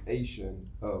creation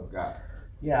of God.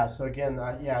 Yeah, so again,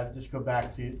 just go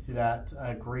back to that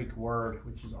Greek word,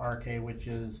 which is arche, which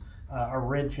is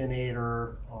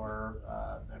originator or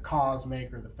the cause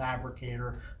maker, the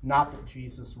fabricator, not that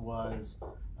Jesus was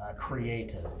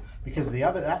created. Because the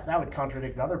other that would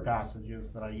contradict other passages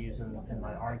that I use in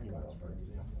my arguments, for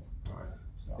example. All right.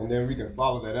 So. And then we can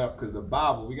follow that up because the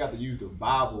Bible, we got to use the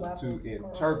Bible to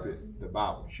interpret the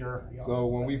Bible. Sure. Yeah. So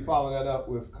when we follow that up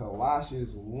with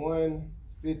Colossians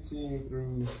 1:15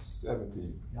 through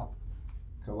 17. Yep.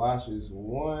 Colossians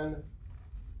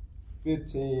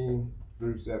 1:15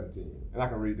 through 17. And I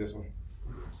can read this one.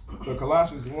 So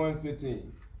Colossians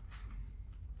 1:15.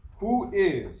 Who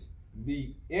is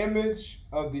the image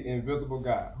of the invisible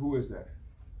God? Who is that?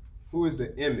 Who is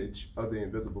the image of the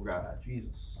invisible God?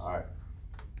 Jesus. All right.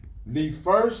 The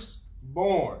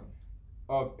firstborn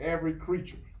of every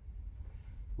creature.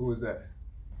 Who is that?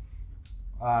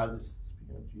 This is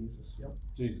speaking of Jesus. Yep.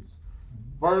 Jesus.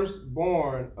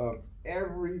 Firstborn of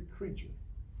every creature.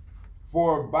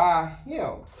 For by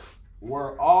him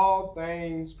were all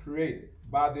things created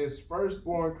by this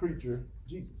firstborn creature,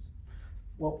 Jesus.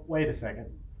 Well, wait a second.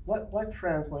 What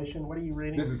translation? What are you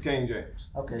reading? This is King James.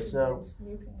 Okay, so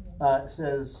it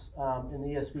says in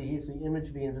the ESV, he's the image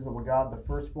of the invisible God, the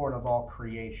firstborn of all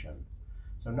creation.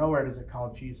 So nowhere does it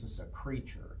call Jesus a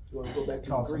creature. You want to go back to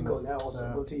the Greek on that one?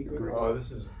 So go to your Greek. Oh,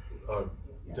 this is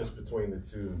just between the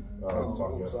two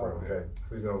talking about. Okay,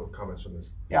 please no comments from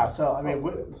this. Yeah, so I mean,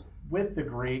 with the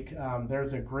Greek,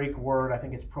 there's a Greek word, I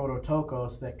think it's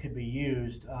prototokos, that could be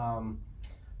used.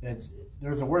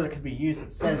 There's a word that could be used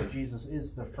that says Jesus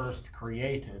is the first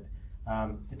created.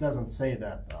 It doesn't say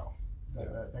that, though.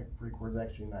 That Greek word is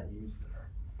actually not used there.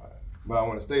 But I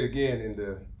want to state again in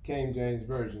the King James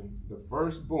Version, the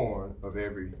firstborn of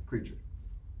every creature.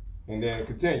 And then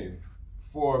continue.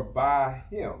 For by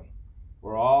him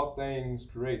were all things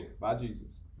created, by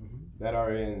Jesus, that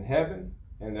are in heaven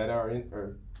and that are in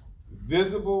earth,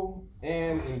 visible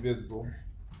and invisible,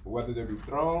 whether there be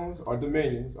thrones or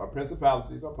dominions or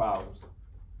principalities or powers.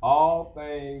 All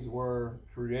things were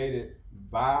created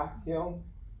by him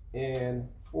and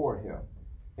for him.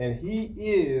 And he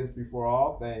is before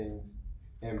all things,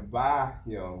 and by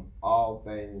him all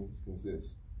things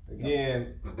consist.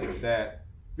 Again, that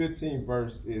 15th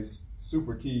verse is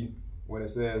super key when it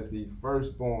says the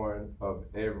firstborn of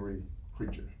every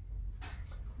creature.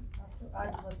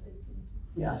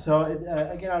 Yeah, so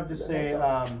again, I would just say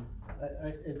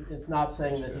it's not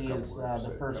saying that he is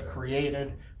the first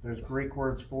created. There's Greek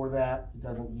words for that. It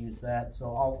doesn't use that.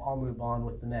 So I'll move on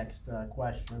with the next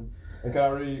question. And can I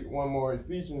read one more?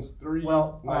 Ephesians 3:19.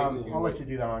 Well, I'll let you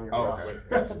do that on your own.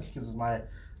 Okay. Just because my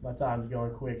time's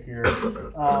going quick here.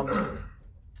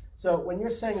 So when you're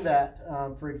saying that,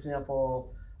 for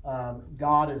example,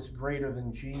 God is greater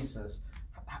than Jesus,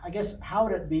 I guess how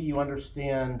would it be you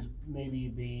understand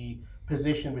maybe the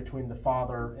position between the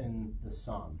Father and the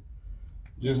Son?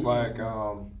 Just like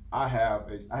I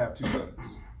have two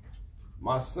sons.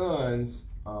 My sons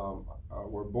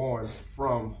were born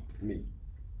from me.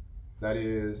 That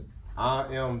is,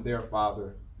 I am their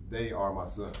father. They are my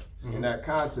son. In that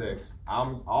context,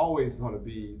 I'm always going to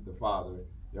be the father.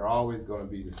 They're always going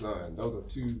to be the son. Those are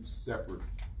two separate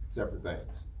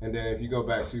things. And then if you go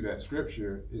back to that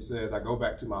scripture, it says, I go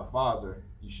back to my Father.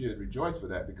 You should rejoice for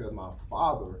that, because my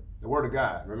Father, the Word of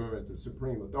God, remember, it's a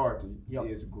supreme authority,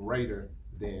 is greater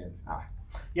than I.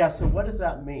 Yeah, so what does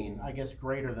that mean, I guess,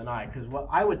 greater than I? Because what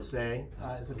I would say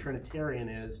as a Trinitarian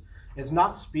is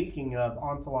not speaking of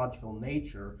ontological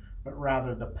nature, but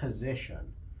rather the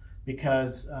position.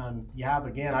 Because you have,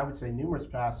 again, I would say numerous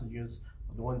passages,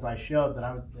 the ones I showed,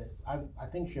 that I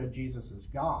think showed Jesus as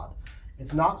God.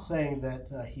 It's not saying that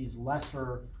he's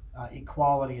lesser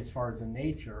equality as far as in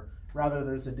nature. Rather,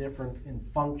 there's a difference in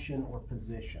function or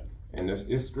position. And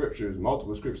there's scriptures,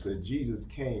 multiple scriptures, that Jesus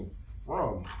came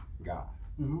from God.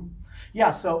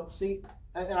 Yeah, so see,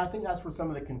 and I think that's where some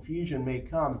of the confusion may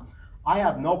come. I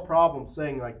have no problem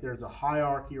saying like there's a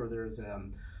hierarchy or there's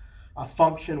a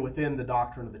function within the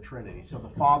doctrine of the Trinity. So the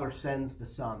Father sends the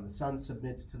Son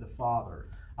submits to the Father.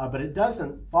 But it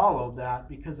doesn't follow that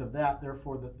because of that,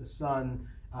 therefore, that the Son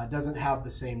doesn't have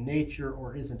the same nature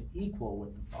or isn't equal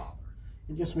with the Father.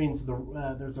 It just means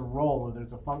there's a role or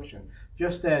there's a function.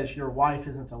 Just as your wife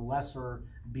isn't a lesser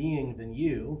being than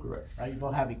you, correct? Right? You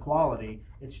both have equality.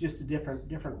 It's just a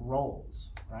different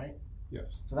roles, right?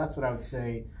 Yes. So that's what I would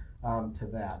say to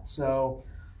that. So,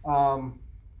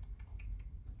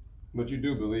 but you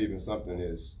do believe if something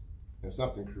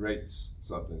creates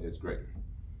something, it's greater.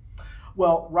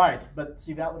 Well, right, but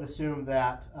see, that would assume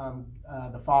that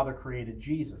the Father created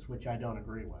Jesus, which I don't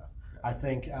agree with. I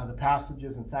think the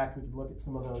passages, in fact, we could look at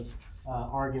some of those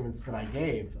arguments that I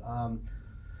gave.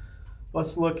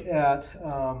 Let's look at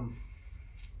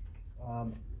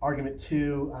argument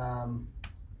 2,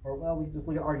 we can just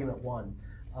look at argument 1.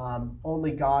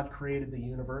 Only God created the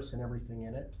universe and everything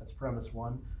in it. That's premise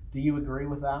 1. Do you agree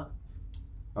with that?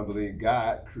 I believe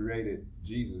God created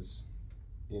Jesus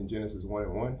in Genesis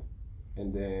 1:1,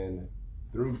 and then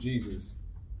through Jesus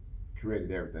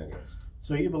created everything else.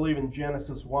 So you believe in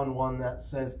Genesis 1:1 that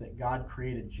says that God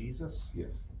created Jesus?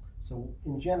 Yes. So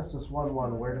in Genesis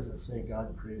 1:1, where does it say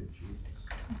God created Jesus?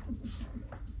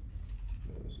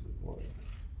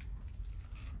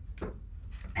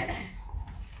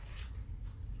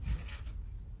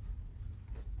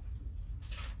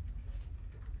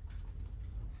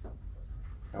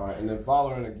 All right, and then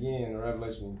following again,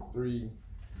 Revelation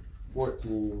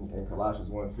 3:14 and Colossians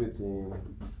 1:15,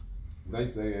 they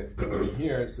say it, and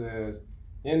here it says,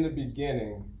 in the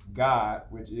beginning, God,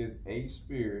 which is a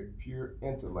spirit, pure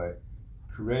intellect,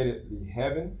 created the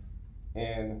heaven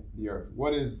and the earth.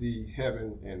 What is the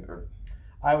heaven and earth?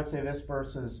 I would say this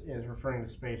verse is referring to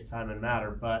space, time, and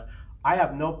matter, but I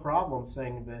have no problem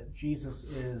saying that Jesus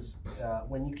is,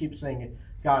 when you keep saying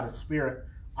God is spirit,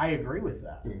 I agree with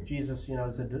that. Jesus,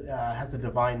 has a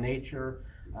divine nature.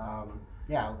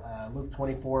 Luke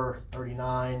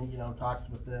 24:39, talks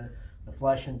with the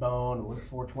flesh and bone. Luke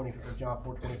 4:20 or John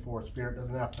 4:24, spirit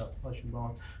doesn't have to have flesh and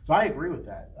bone. So I agree with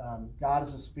that. God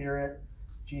is a spirit.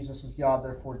 Jesus is God,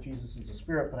 therefore Jesus is a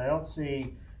spirit. But I don't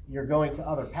see, you're going to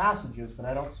other passages, but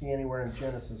I don't see anywhere in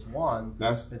Genesis 1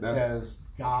 that says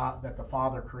God, that the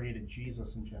Father created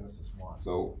Jesus in Genesis 1.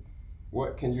 So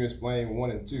what can you explain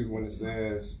 1 and 2 when it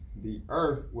says the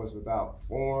earth was without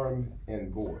form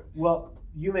and void? Well,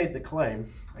 you made the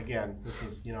claim, again, this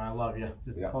is, I love you,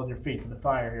 just hold your feet to the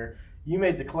fire here. You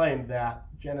made the claim that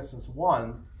Genesis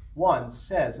 1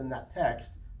 says in that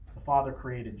text, the Father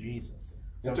created Jesus.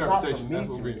 So Interpretation, that's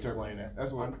what we interpret.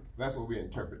 That's what we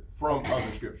interpret from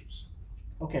other scriptures.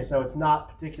 Okay, so it's not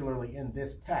particularly in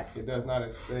this text. It does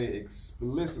not say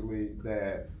explicitly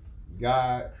that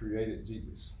God created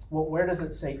Jesus. Well, where does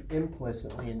it say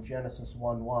implicitly in Genesis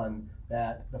 1:1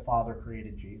 that the Father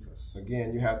created Jesus?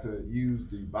 Again, you have to use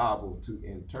the Bible to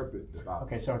interpret the Bible.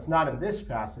 Okay, so it's not in this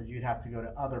passage. You'd have to go to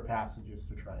other passages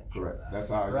to try and show Correct. that. That's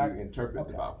how Correct? you interpret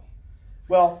the Bible.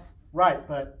 Well, right,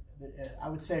 but I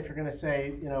would say if you're going to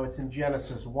say, it's in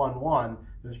Genesis 1:1,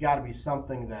 there's got to be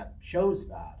something that shows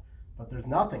that. But there's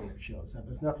nothing that shows that.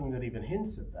 There's nothing that even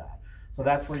hints at that. So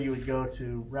that's where you would go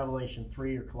to Revelation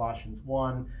 3 or Colossians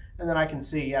 1. And then I can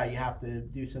see, you have to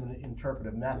do some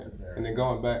interpretive method there. And then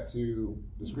going back to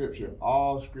the scripture,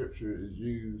 all scripture is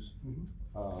used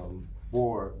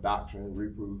for doctrine,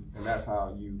 reproof, and that's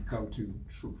how you come to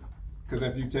truth. Because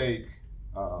if you take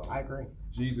I agree.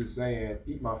 Jesus saying,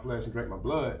 eat my flesh and drink my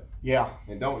blood,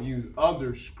 and don't use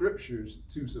other scriptures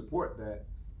to support that,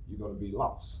 you're going to be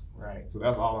lost. Right. So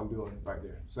that's all I'm doing right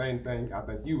there. Same thing I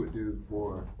think you would do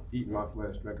for eating my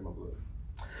flesh, drinking my blood.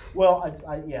 Well,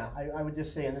 I would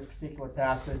just say in this particular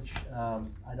passage,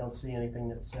 I don't see anything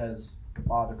that says the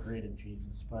Father created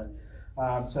Jesus. But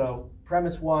so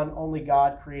premise 1, only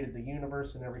God created the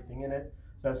universe and everything in it.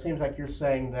 So it seems like you're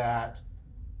saying that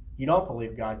you don't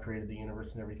believe God created the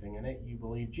universe and everything in it. You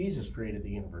believe Jesus created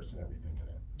the universe and everything in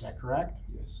it. Is that correct?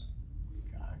 Yes.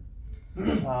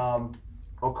 Okay.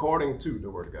 According to the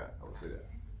Word of God, I would say that.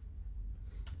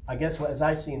 I guess as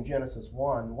I see in Genesis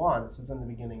 1:1, it says in the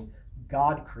beginning,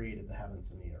 God created the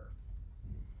heavens and the earth.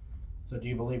 So do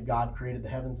you believe God created the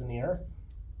heavens and the earth?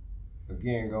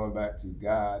 Again, going back to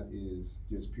God is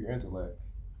just pure intellect.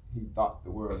 He thought the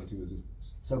world into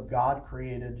existence. So God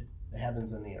created the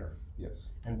heavens and the earth. Yes.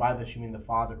 And by this you mean the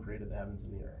Father created the heavens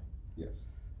and the earth. Yes.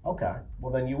 Okay.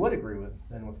 Well, then you would agree with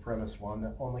premise 1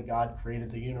 that only God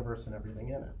created the universe and everything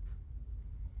in it.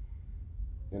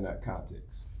 In that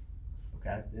context.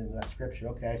 Okay, in that scripture.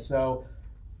 Okay, so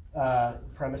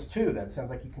premise 2, then sounds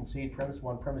like you concede premise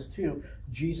 1. Premise 2,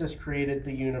 Jesus created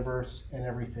the universe and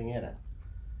everything in it.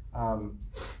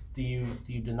 Do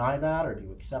you deny that, or do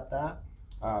you accept that?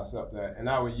 I accept that, and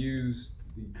I would use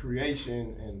the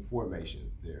creation and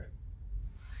formation there.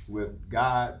 With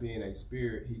God being a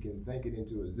spirit, he can think it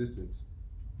into existence,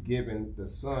 giving the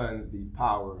Son the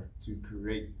power to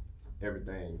create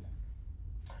everything.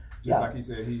 Just like he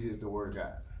said, he is the Word of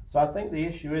God. So I think the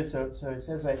issue is, so it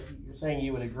says that you're saying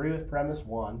you would agree with premise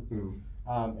 1,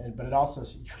 but you're also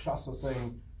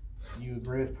saying you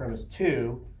agree with premise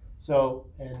 2. So,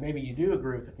 and maybe you do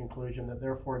agree with the conclusion that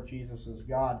therefore Jesus is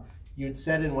God. You had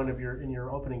said in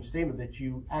your opening statement that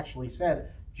you actually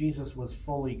said Jesus was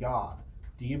fully God.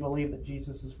 Do you believe that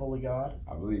Jesus is fully God?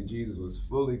 I believe Jesus was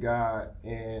fully God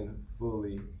and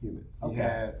fully human. He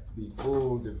had the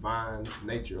full divine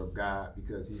nature of God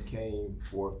because he came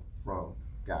forth from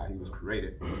God. He was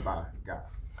created by God.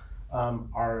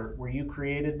 Were you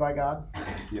created by God?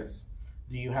 Yes.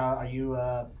 Do you have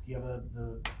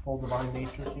the full divine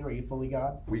nature to you? Are you fully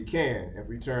God? We can if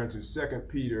we turn to 2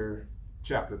 Peter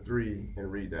chapter 3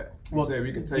 and read that. Well,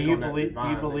 we can take on that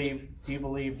divine nature. Do you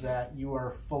believe that you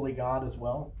are fully God as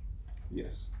well?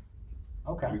 Yes.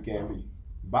 Okay. We can be.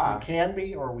 We can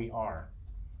be, or we are?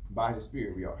 By his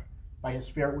spirit we are. By his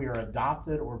spirit we are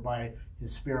adopted, or by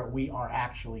his spirit we are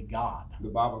actually God? The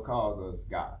Bible calls us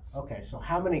gods. Okay, so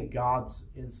how many gods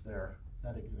is there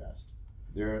that exist?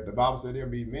 The Bible said there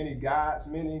will be many gods,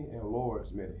 many, and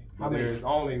lords, many. But there is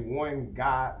only one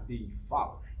God, the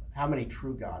Father. How many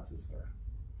true gods is there?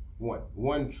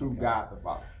 One true God, the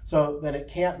Father. So then it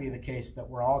can't be the case that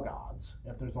we're all gods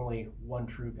if there's only one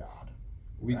true God.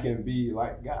 We can be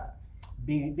like God.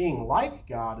 Being like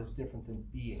God is different than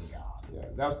being God. Yeah,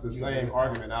 that's the same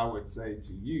argument I would say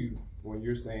to you when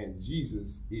you're saying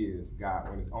Jesus is God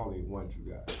when it's only one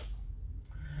true God.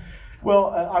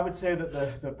 Well, I would say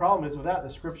that the problem is with that, the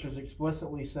scriptures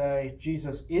explicitly say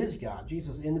Jesus is God.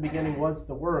 Jesus in the beginning was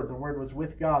the Word. The Word was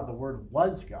with God. The Word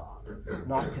was God.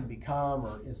 Not can become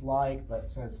or is like, but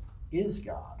says is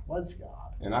God, was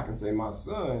God. And I can say my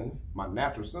son, my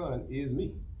natural son, is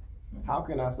me. How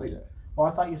can I say that? Well,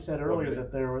 I thought you said earlier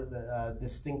that there were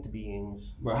distinct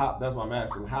beings. But how, that's what I'm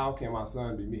asking. How can my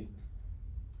son be me?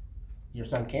 Your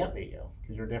son can't be you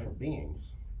because you're different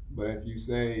beings. But if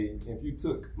you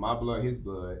took my blood, his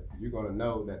blood, you're going to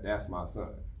know that that's my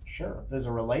son. Sure, there's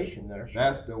a relation there. Sure.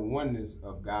 That's the oneness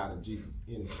of God and Jesus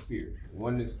in spirit.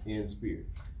 Oneness in spirit.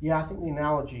 Yeah, I think the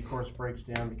analogy, of course, breaks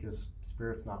down because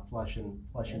spirit's not flesh and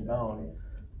bone.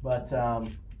 But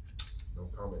No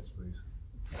comments, please.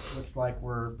 looks like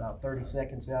we're about 30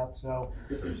 seconds out. So,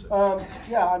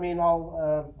 yeah, I mean,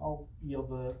 I'll yield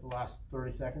the last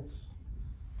 30 seconds.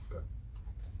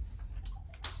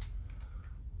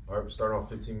 All right, we'll start on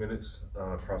 15 minutes,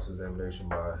 cross-examination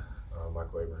by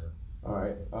Michael Abraham. All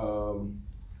right.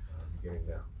 Beginning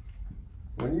now.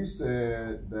 When you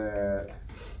said that,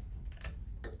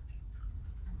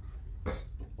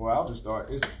 well, I'll just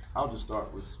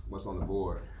start with what's on the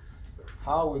board.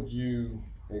 How would you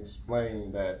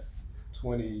explain that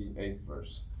 28th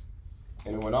verse?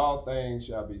 And when all things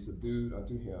shall be subdued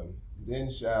unto him, then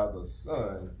shall the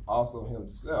Son also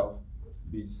himself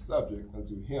be subject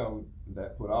unto him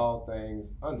that put all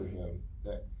things under him,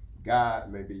 that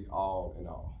God may be all in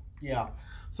all. Yeah.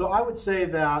 So I would say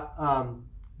that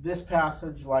this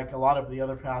passage, like a lot of the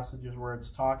other passages where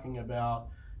it's talking about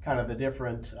kind of the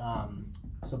different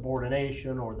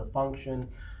subordination or the function,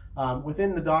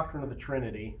 within the doctrine of the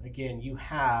Trinity, again, you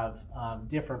have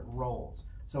different roles.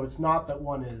 So it's not that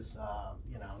one is,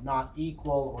 not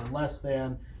equal or less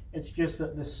than. It's just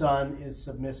that the Son is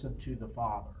submissive to the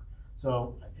Father.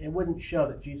 So it wouldn't show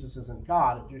that Jesus isn't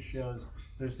God. It just shows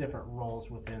there's different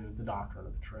roles within the doctrine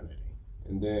of the Trinity.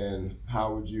 And then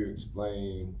how would you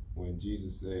explain when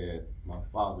Jesus said, my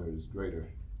Father is greater?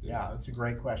 Yeah, that's a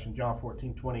great question. John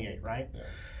 14:28, right? Yeah.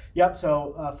 Yep,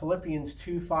 so Philippians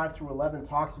 2:5-11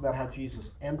 talks about how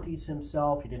Jesus empties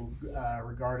himself. He didn't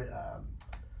regard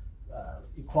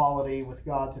equality with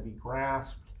God to be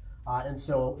grasped. And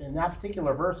so in that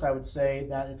particular verse, I would say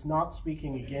that it's not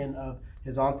speaking again of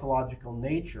his ontological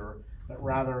nature, but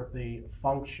rather the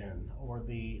function or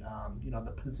the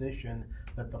the position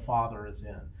that the Father is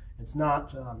in. It's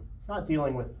not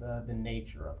dealing with the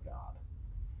nature of God.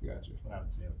 Gotcha. That's what I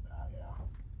would say with that.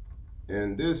 Yeah.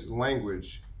 And this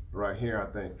language right here, I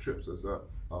think, trips us up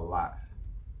a lot.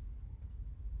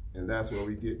 And that's where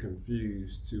we get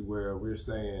confused to where we're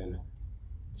saying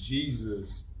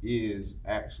Jesus is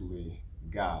actually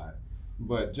God.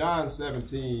 But John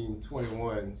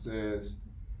 17:21 says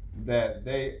that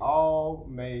they all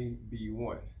may be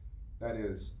one. That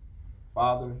is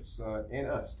Father, Son, and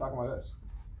us, talking about us.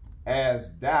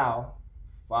 As thou,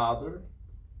 Father,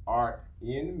 art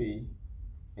in me,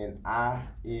 and I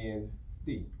in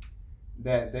thee.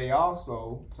 That they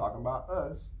also, talking about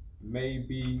us, may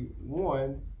be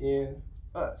one in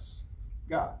us,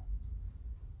 God.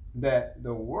 That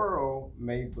the world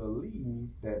may believe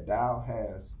that thou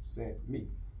hast sent me.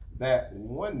 That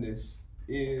oneness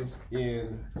is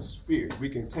in spirit. We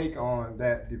can take on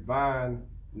that divine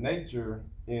nature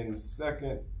in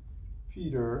 2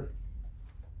 Peter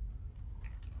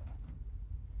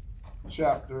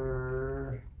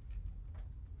chapter,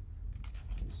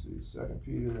 2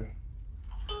 Peter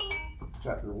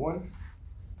chapter 1.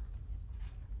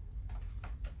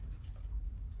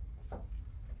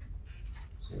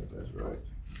 See if that's right.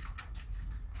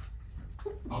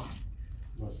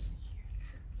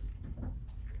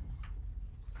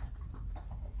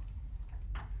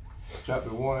 Chapter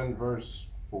 1, verse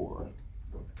 4.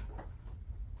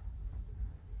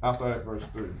 I'll start at verse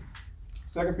 3.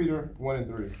 2 Peter 1 and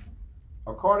 3.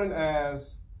 According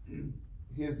as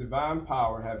his divine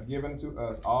power hath given to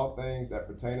us all things that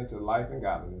pertain unto life and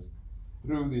godliness,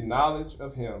 through the knowledge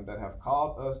of him that hath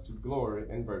called us to glory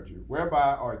and virtue,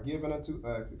 whereby are given unto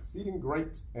us exceeding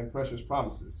great and precious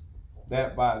promises,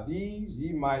 that by these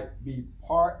ye might be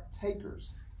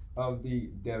partakers of the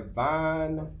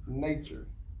divine nature,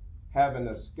 having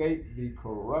escaped the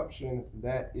corruption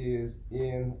that is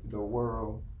in the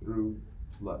world through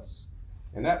lust.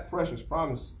 And that precious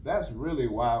promise, that's really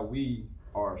why we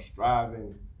are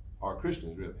striving, are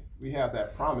Christians really. We have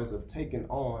that promise of taking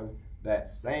on that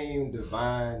same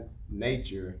divine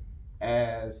nature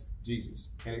as Jesus.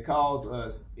 And it calls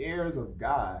us heirs of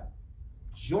God,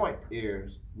 joint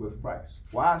heirs with Christ.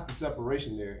 Why is the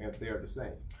separation there if they're the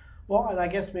same? Well, and I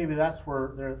guess maybe that's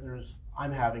where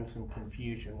I'm having some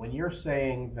confusion. When you're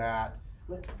saying that,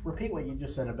 repeat what you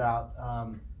just said about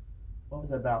what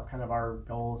was it about kind of our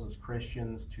goals as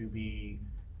Christians to be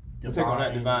divine. To take on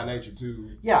that divine nature,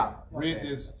 to rid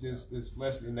this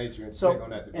fleshly nature and take on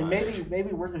that divine nature. And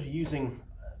maybe we're just using,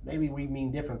 maybe we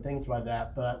mean different things by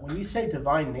that, but when you say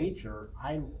divine nature,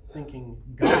 I'm thinking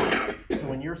God. So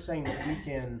when you're saying that we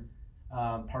can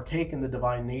partake in the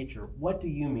divine nature, what do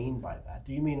you mean by that?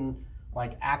 Do you mean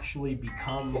like actually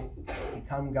become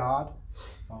God?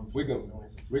 We're going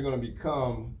to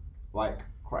become like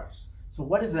Christ. So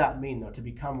what does that mean, though, to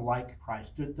become like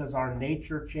Christ? Does our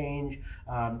nature change?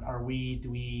 Do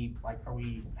we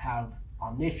have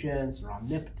omniscience or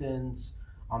omnipotence,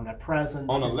 omnipresence?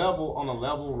 On a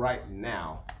level right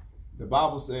now, the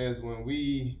Bible says when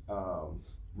we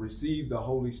receive the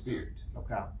Holy Spirit,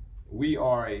 we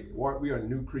are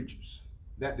new creatures.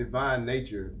 That divine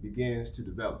nature begins to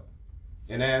develop,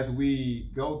 and as we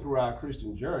go through our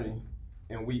Christian journey,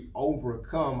 and we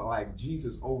overcome like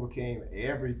Jesus overcame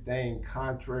everything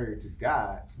contrary to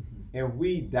God, and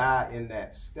we die in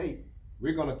that state,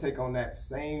 we're going to take on that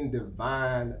same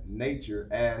divine nature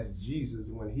as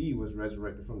Jesus when he was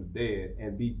resurrected from the dead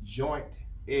and be joint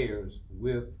heirs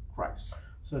with Christ.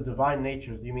 So divine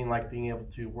natures, do you mean like being able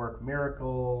to work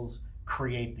miracles,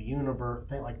 create the universe,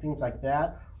 things like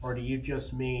that? Or do you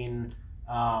just mean,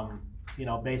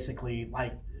 basically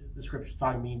like the scripture's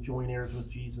talking, being joint heirs with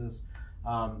Jesus?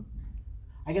 I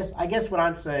guess what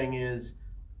I'm saying is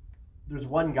there's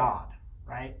one God,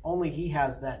 right? Only he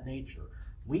has that nature.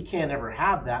 We can't ever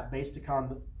have that based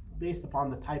upon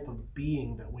the type of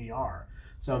being that we are.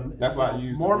 So that's why I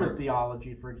use Mormon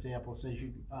theology, for example, says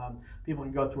people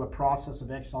can go through a process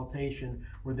of exaltation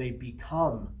where they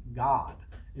become God.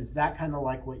 Is that kind of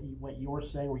like what you're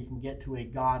saying, where you can get to a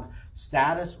God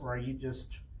status, or are you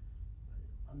just?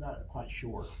 I'm not quite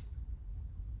sure.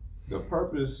 The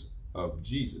purpose of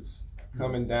Jesus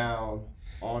coming down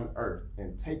on earth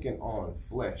and taking on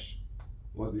flesh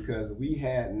was because we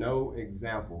had no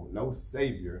example, no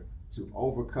savior to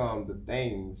overcome the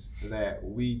things that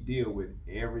we deal with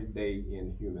every day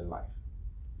in human life.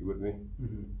 You with me?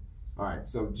 Mm-hmm. All right,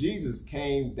 so Jesus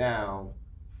came down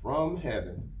from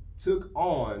heaven, took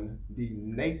on the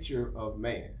nature of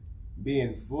man,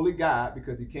 being fully God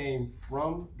because he came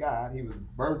from God, he was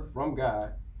birthed from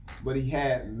God, but he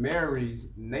had Mary's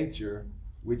nature,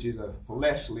 which is a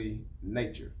fleshly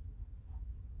nature.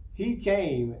 He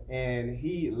came and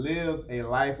he lived a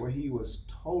life where he was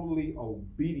totally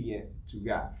obedient to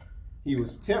God. He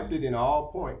was tempted in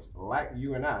all points, like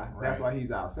you and I. Right. That's why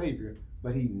he's our Savior,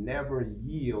 but he never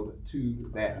yielded to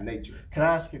that nature. Can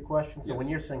I ask you a question? So yes. When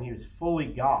you're saying he was fully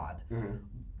God,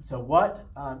 so what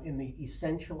in the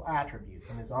essential attributes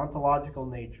and his ontological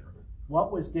nature,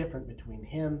 what was different between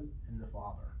him and the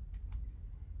Father?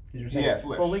 Because you're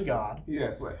saying fully God. He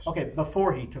had flesh. Okay,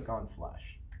 before he took on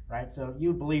flesh, right? So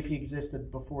you believe he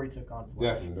existed before he took on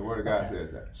flesh. Definitely, the Word of God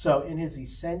says that. So in his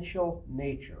essential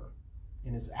nature,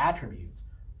 in his attributes,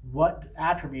 what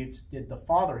attributes did the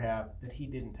Father have that he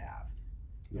didn't have?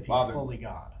 He's fully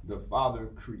God. The Father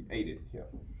created him.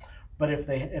 But if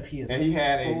he is and he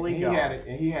had fully God,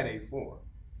 he had a form.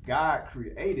 God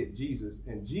created Jesus,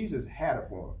 and Jesus had a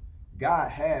form. God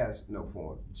has no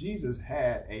form. Jesus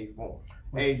had a form,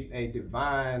 a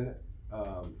divine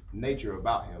nature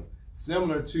about him,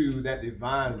 similar to that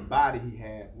divine body he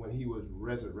had when he was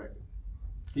resurrected.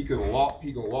 He could walk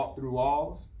through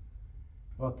walls.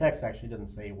 Well, the text actually doesn't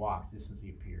say he walks, it says he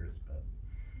appears.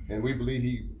 And we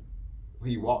believe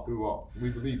he walked through walls. We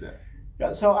believe that.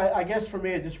 Yeah, so I guess for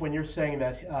me, just when you're saying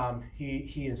that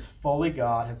he is fully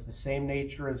God, has the same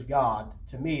nature as God,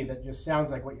 to me, that just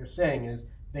sounds like what you're saying is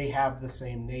they have the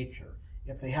same nature.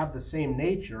 If they have the same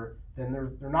nature, then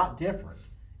they're not different.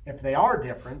 If they are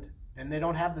different, then they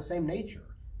don't have the same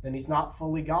nature. Then he's not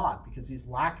fully God because he's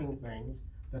lacking things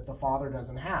that the Father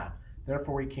doesn't have.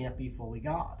 Therefore, he can't be fully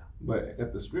God. But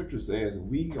if the scripture says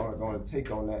we are going to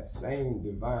take on that same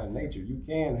divine nature, you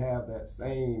can have that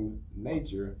same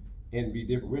nature and be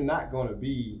different. We're not going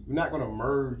to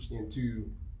merge into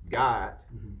God,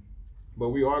 but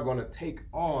we are going to take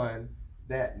on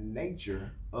that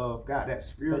nature of God, that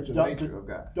spiritual nature of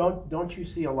God. Don't you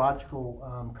see a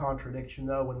logical contradiction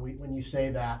though when you say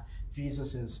that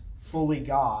Jesus is fully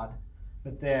God,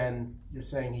 but then you're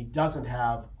saying he doesn't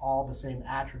have all the same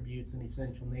attributes and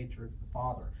essential nature as the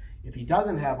Father? If he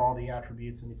doesn't have all the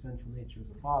attributes and essential nature as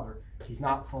the Father, he's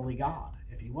not fully God.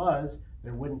 If he was,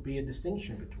 there wouldn't be a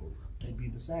distinction between them. They'd be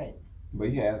the same. But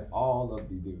he has all of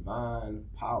the divine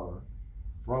power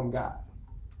from God.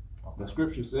 Okay. The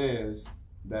scripture says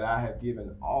that I have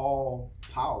given all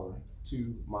power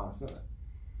to my Son.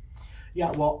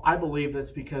 Yeah, well, I believe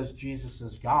that's because Jesus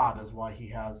is God is why he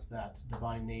has that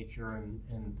divine nature and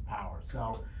the power.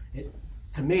 So,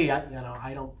 to me,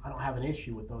 I don't have an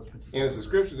issue with those particular. And it's a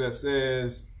scripture that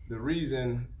says the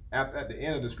reason at the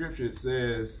end of the scripture it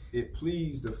says it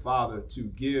pleased the Father to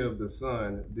give the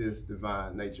Son this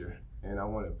divine nature. And I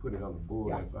want to put it on the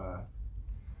board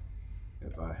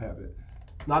if I have it.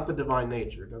 Not the divine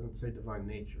nature. It doesn't say divine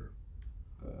nature.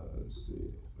 Let's see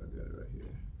if I got it right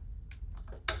here.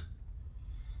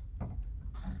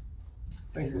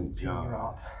 Thanks in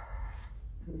John.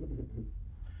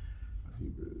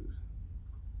 Hebrews.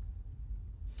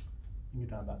 You're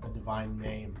talking about the divine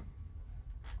name.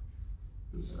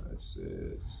 It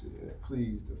says,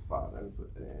 please the Father. Let me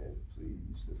put that in.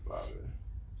 Please the Father.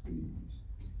 Please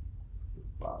the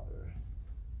Father.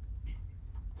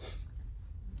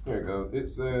 There you go. It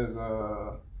says,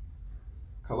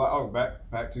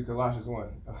 back to Colossians 1.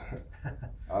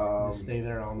 Just stay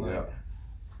there all night. Yeah.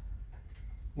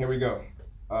 Here we go.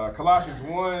 Colossians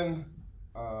 1,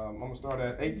 I'm going to start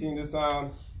at 18 this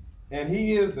time. And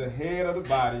he is the head of the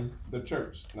body, the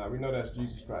church. Now, we know that's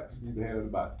Jesus Christ. He's the head of the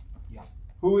body. Yeah.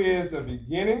 Who is the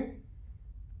beginning,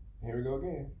 here we go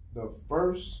again, the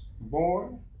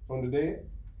firstborn from the dead,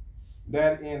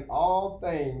 that in all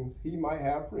things he might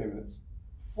have preeminence.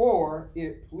 For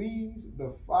it pleased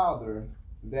the Father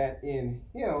that in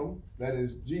him, that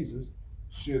is Jesus,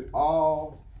 should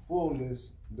all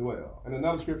fullness dwell. And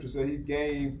another scripture said he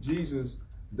gave Jesus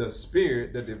the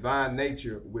Spirit, the divine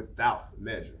nature, without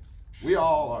measure. We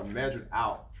all are measured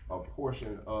out a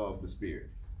portion of the Spirit.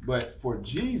 But for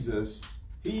Jesus,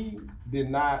 he did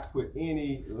not put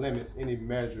any limits, any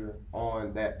measure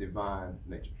on that divine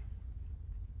nature.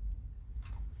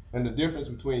 And the difference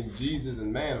between Jesus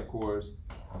and man, of course,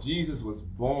 Jesus was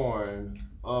born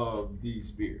of the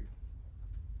Spirit.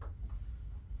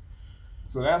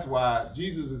 So that's why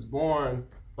Jesus is born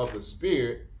of the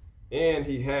Spirit, and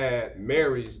he had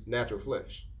Mary's natural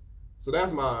flesh. So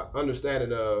that's my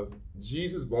understanding of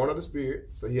Jesus born of the Spirit.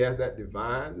 So he has that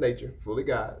divine nature, fully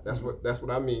God. That's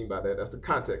what I mean by that. That's the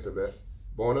context of that.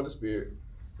 Born of the Spirit.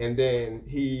 And then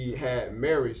he had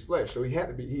Mary's flesh. So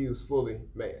he was fully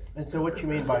man. And so what you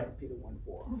mean by 2 Peter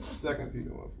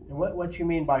 1:4. And what you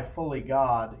mean by fully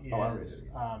God is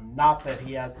not that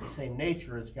he has the same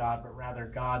nature as God, but rather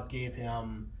God gave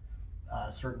him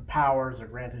certain powers or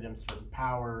granted him certain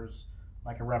powers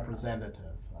like a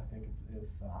representative. I think if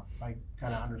I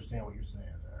kind of understand what you're saying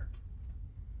there.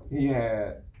 He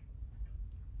had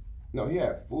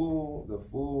the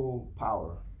full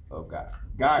power of God.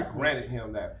 God granted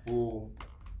him that full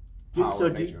power. So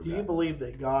do you believe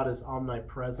that God is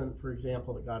omnipresent, for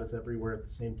example, that God is everywhere at the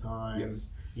same time? Yes.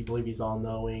 You believe he's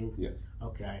all-knowing? Yes.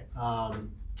 Okay.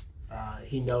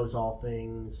 He knows all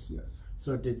things? Yes.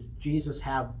 So did Jesus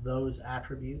have those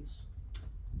attributes?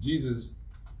 Jesus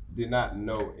did not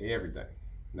know everything.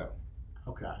 No.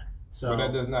 Okay. So but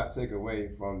that does not take away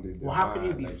from the divine well, how can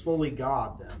he be nature. fully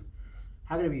God then?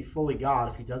 How can he be fully God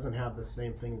if he doesn't have the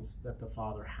same things that the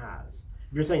Father has?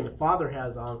 If you're saying the Father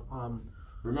has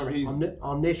remember he's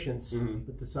omniscience,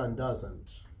 but the Son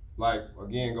doesn't. Like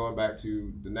again, going back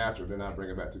to the natural, then I bring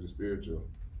it back to the spiritual.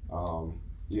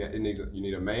 You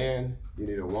need a man, you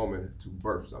need a woman to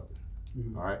birth something.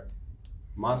 Mm-hmm. All right.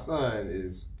 My son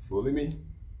is fully me,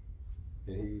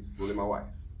 and he's fully my wife.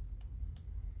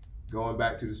 Going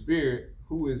back to the spirit,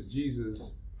 who is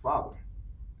Jesus' father?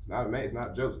 It's not a man, it's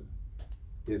not Joseph.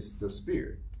 It's the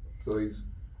Spirit. So he's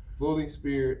fully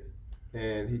spirit,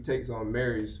 and he takes on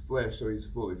Mary's flesh, so he's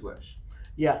fully flesh.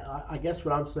 Yeah, I guess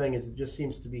what I'm saying is it just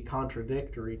seems to be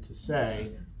contradictory to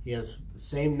say he has the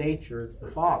same nature as the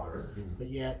Father, but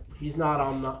yet he's not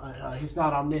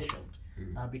omniscient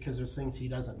because there's things he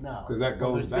doesn't know. Because that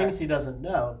goes there's things he doesn't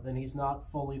know, then he's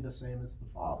not fully the same as the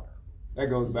Father. That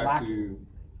goes back to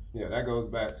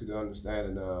the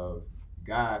understanding of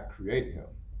God created him.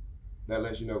 That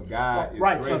lets you know God is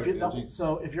greater than Jesus.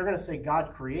 So if you're going to say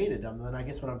God created him, then I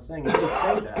guess what I'm saying is you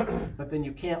say that, but then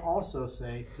you can't also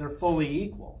say they're fully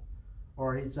equal,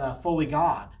 or he's fully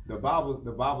God. The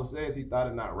Bible says he thought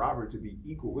it not robbery to be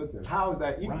equal with him. How is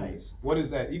that equalness? Right. What is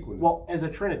that equalness? Well, as a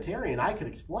Trinitarian, I could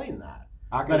explain that.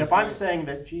 But if I'm saying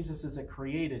that Jesus is a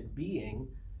created being,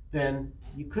 then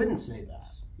you couldn't say that.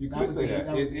 You could say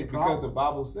that. It's because the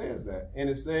Bible says that, and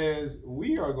it says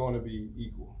we are going to be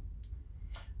equal.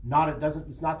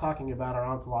 It's not talking about our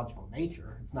ontological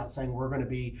nature. It's not saying we're going to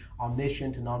be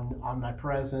omniscient and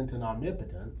omnipresent and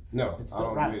omnipotent. No, it's I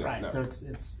don't agree with that. No. So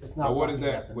it's not. But what is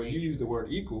that? When you use the word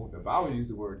equal, the Bible used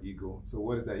the word equal. So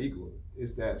what is that equal?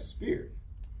 It's that spirit.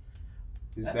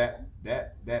 It's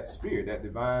that spirit, that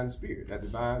divine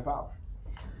power.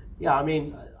 Yeah, I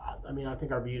mean, I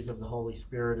think our views of the Holy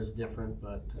Spirit is different,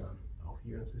 but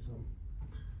you're gonna say something.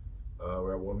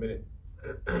 We're at 1 minute.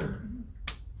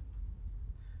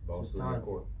 It's time.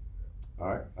 All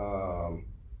right.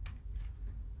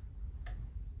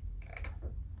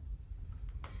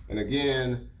 And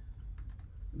again,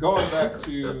 going back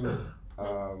to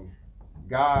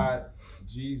God,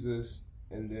 Jesus,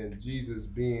 and then Jesus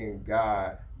being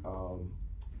God,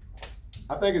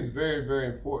 I think it's very, very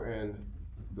important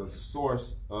the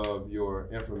source of your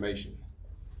information.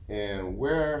 And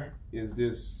where is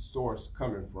this source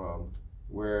coming from?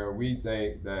 Where we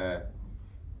think that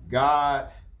God,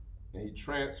 and he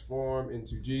transformed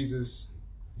into Jesus,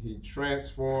 he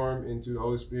transformed into the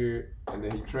Holy Spirit, and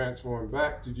then he transformed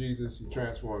back to Jesus, he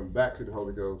transformed back to the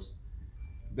Holy Ghost.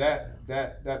 That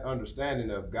understanding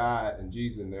of God and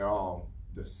Jesus, and they're all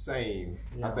the same,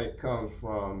 I think comes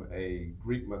from a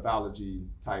Greek mythology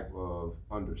type of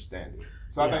understanding.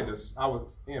 So I think I would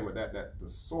end with that the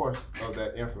source of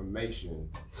that information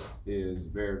is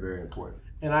very, very important.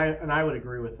 And I would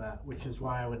agree with that, which is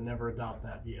why I would never adopt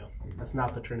that view. That's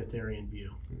not the Trinitarian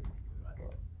view.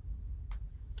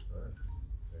 All right.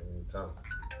 Anytime.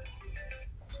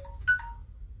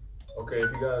 Okay,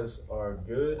 if you guys are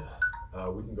good,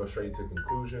 we can go straight to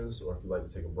conclusions, or if you'd like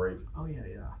to take a break, Oh yeah.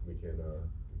 we can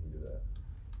do that.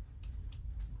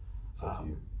 It's up to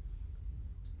you.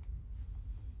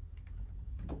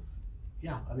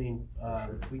 Yeah, I mean,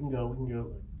 we can go.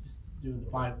 Just do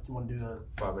the 5. You want to do a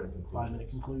 5-minute conclusion. 5-minute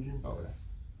conclusion? Okay.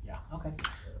 Yeah. Okay.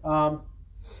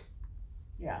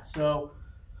 Yeah. So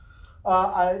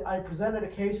I presented a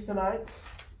case tonight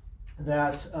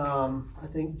that I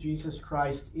think Jesus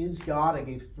Christ is God. I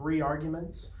gave 3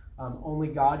 arguments. Only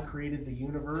God created the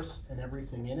universe and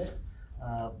everything in it.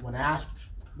 When asked,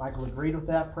 Michael agreed with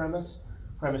that premise.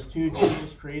 Premise 2,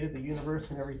 Jesus created the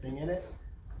universe and everything in it.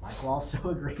 Michael also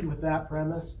agreed with that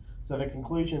premise. So the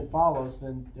conclusion follows,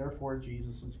 then therefore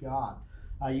Jesus is God.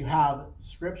 You have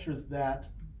scriptures that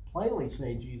plainly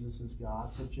say Jesus is God,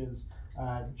 such as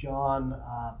John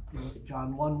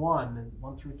 1:1 and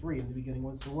 1 through 3. In the beginning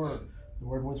was the Word. The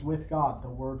Word was with God. The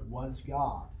Word was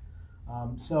God.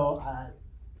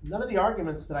 None of the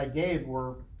arguments that I gave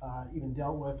were even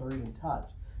dealt with or even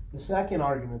touched. The second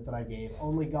argument that I gave,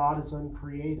 only God is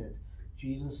uncreated.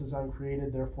 Jesus is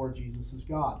uncreated, therefore Jesus is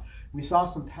God. We saw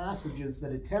some passages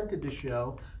that attempted to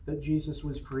show that Jesus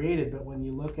was created, but when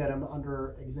you look at them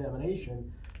under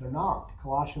examination, they're not.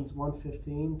 Colossians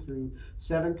 1:15 through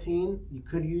 17, you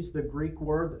could use the Greek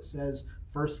word that says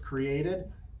first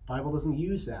created. The Bible doesn't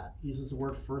use that. It uses the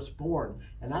word firstborn.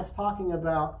 And that's talking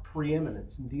about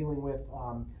preeminence and dealing with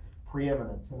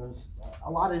preeminence. And there's a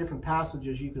lot of different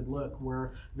passages you could look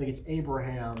where I think it's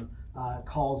Abraham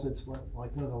calls it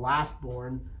like one of the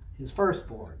lastborn, his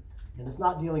firstborn. And it's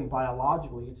not dealing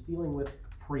biologically, it's dealing with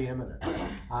preeminence.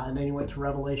 And then you went to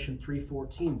Revelation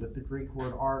 3:14, but the Greek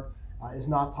word art is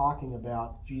not talking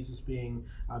about Jesus being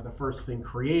the first thing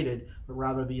created, but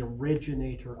rather the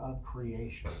originator of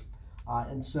creation.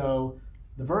 And so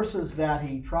the verses that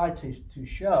he tried to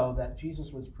show that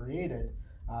Jesus was created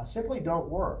simply don't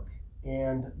work.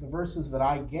 And the verses that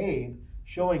I gave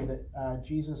showing that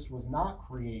Jesus was not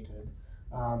created,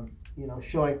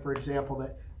 showing, for example,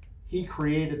 that he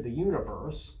created the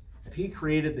universe. If he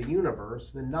created the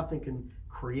universe, then nothing can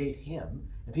create him.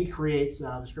 If he creates,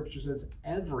 the scripture says,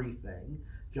 everything,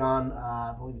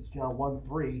 I believe it's John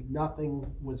 1:3,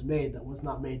 nothing was made that was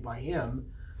not made by him,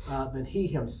 then he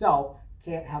himself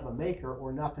can't have a maker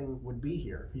or nothing would be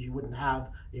here, because you wouldn't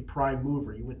have a prime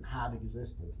mover, you wouldn't have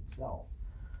existence itself.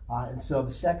 And so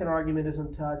the second argument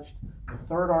isn't touched. The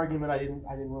third argument I didn't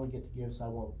really get to give, so I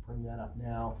won't bring that up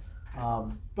now.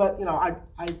 But I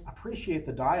appreciate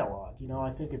the dialogue. I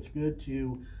think it's good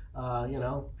to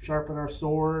sharpen our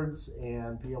swords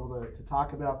and be able to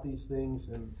talk about these things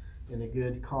in a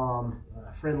good, calm,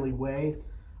 friendly way.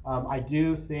 I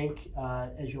do think,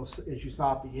 as you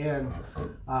saw at the end,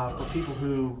 for people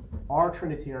who are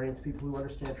Trinitarians, people who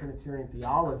understand Trinitarian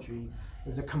theology,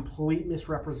 there's a complete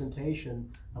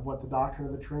misrepresentation of what the doctrine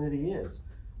of the Trinity is.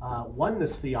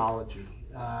 Oneness theology,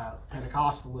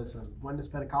 oneness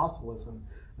Pentecostalism,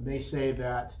 they say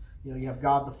that you have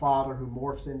God the Father who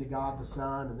morphs into God the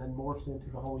Son and then morphs into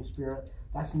the Holy Spirit.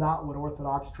 That's not what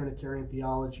Orthodox Trinitarian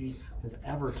theology has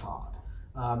ever taught.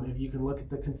 If you can look at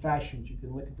the confessions, you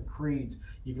can look at the creeds,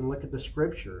 you can look at the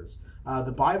scriptures.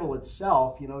 The Bible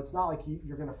itself, it's not like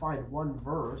you're going to find one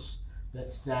verse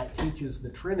that teaches the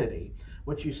Trinity.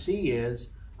 What you see is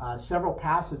several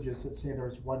passages that say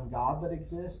there's one God that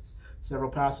exists,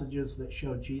 several passages that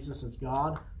show Jesus as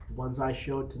God, the ones I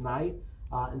showed tonight,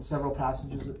 and several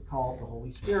passages that call the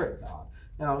Holy Spirit God.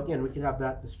 Now, again, we could have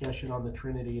that discussion on the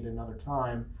Trinity at another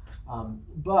time,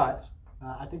 but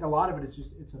I think a lot of it is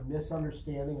just it's a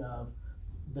misunderstanding of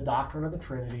the doctrine of the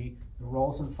Trinity, the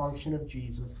roles and function of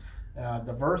Jesus.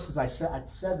 The verses I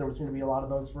said there was going to be a lot of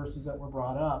those verses that were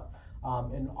brought up,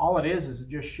 and all it is it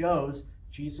just shows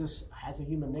Jesus has a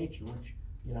human nature,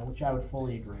 which I would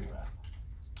fully agree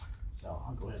with. So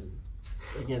I'll go ahead and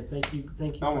again thank you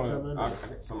for coming. I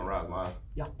summarize my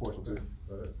portion too.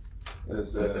 It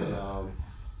says,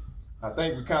 I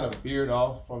think we kind of veered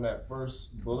off from that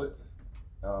first bullet.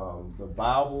 The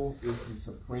Bible is the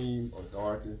supreme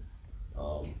authority.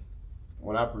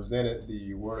 When I presented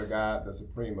the Word of God, the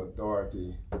supreme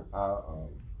authority,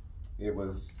 it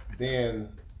was then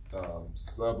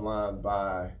sublined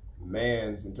by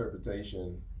man's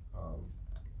interpretation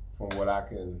from what I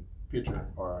can picture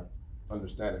or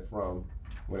understand it from,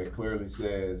 when it clearly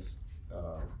says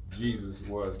Jesus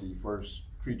was the first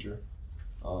creature,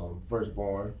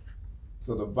 firstborn.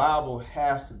 So the Bible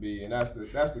has to be, and that's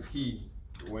the key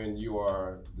when you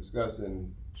are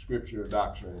discussing scripture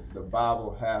doctrine. The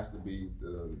Bible has to be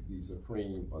the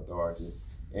supreme authority.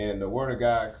 And the Word of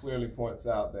God clearly points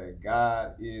out that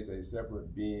God is a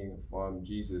separate being from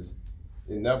Jesus.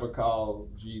 It never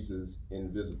called Jesus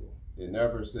invisible. It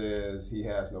never says he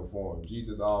has no form.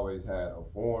 Jesus always had a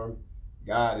form.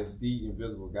 God is the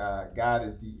invisible God. God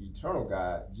is the eternal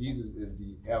God. Jesus is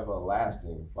the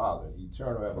everlasting Father.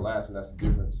 Eternal, everlasting, that's the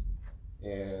difference.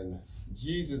 And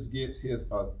Jesus gets his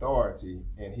authority,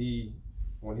 and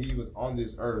when he was on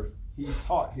this earth, he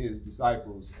taught his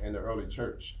disciples in the early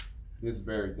church this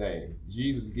very thing.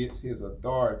 Jesus gets his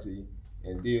authority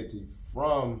and deity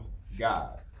from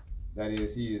God. That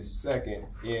is, he is second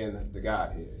in the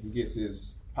Godhead. He gets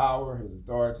his power, his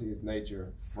authority, his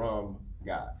nature from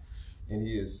God. And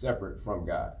he is separate from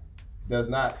God. Does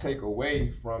not take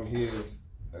away from his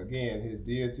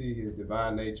deity, his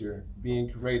divine nature. Being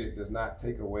created does not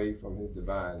take away from his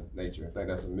divine nature. I think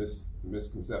that's a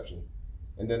misconception.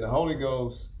 And then the Holy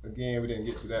Ghost, again, we didn't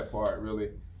get to that part really,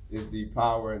 is the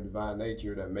power and divine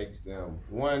nature that makes them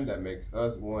one, that makes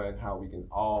us one, how we can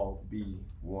all be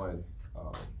one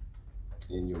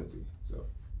in unity. So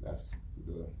that's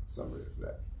the summary of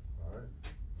that. All right.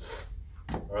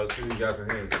 All right, let's give you guys a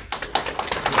hand.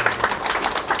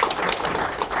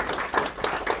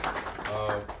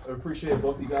 I appreciate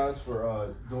both of you guys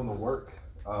for doing the work.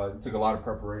 It took a lot of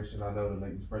preparation, I know, to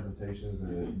make these presentations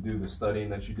and do the studying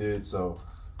that you did. So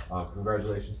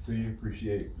congratulations to you.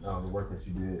 Appreciate the work that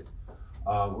you did.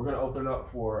 We're going to open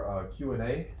up for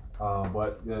Q&A,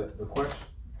 but the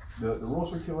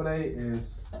rules for Q&A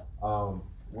is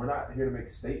we're not here to make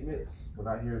statements. We're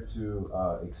not here to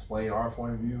explain our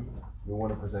point of view. We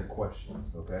want to present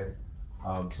questions, okay?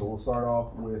 So we'll start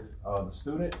off with the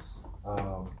students.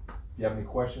 If you have any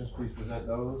questions, please present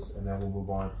those, and then we'll move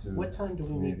on to. What time do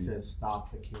we need to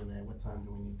stop the Q&A? What time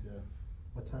do we need to?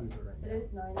 What time is it right now? It is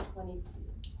 9:22.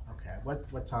 Okay.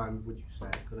 What time would you say?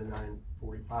 Go to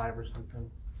 9:45 or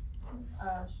something?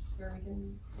 Sure, we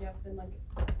can. Yeah, spend like.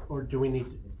 Or do we need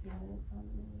 15 minutes on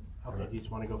it? Okay. Do you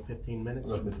just want to go 15 minutes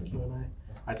with the Q&A? All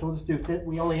right. So we'll just do.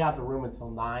 We only have the room until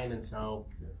 9, and so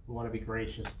we want to be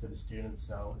gracious to the students.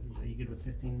 So are you good with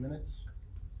 15 minutes?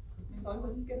 As long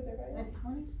as it's good with everybody. That's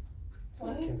 20.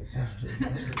 20?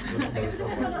 There's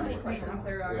not many questions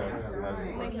there are.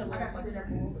 Make it a little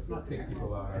flexible. Let's not take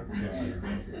people out.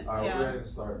 All right, we're ready to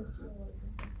start.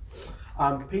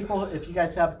 People, if you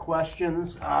guys have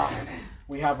questions,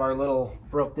 we have our little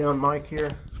broke down mic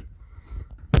here.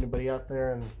 Anybody out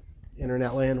there in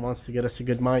internet land wants to get us a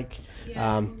good mic?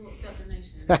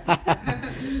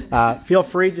 Feel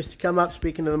free just to come up,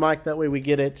 speak into the mic. That way we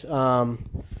get it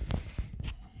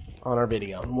on our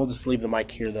video. And we'll just leave the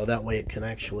mic here, though. That way it can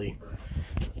actually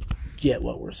get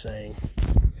what we're saying.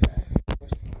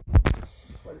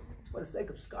 For the sake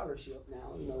of scholarship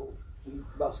now,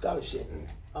 about scholarship,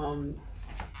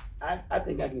 I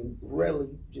think I can really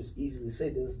just easily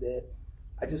say this, that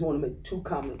I just want to make 2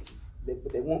 comments.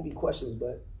 They won't be questions,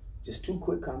 but just 2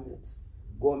 quick comments.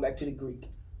 Going back to the Greek.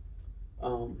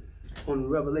 On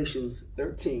Revelations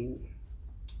 13,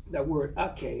 that word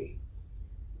ake,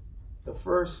 the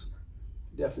first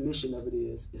definition of it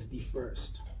is the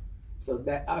first. So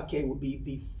that ake would be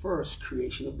the first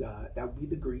creation of God. That would be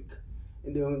the Greek.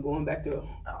 And then going back to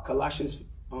Colossians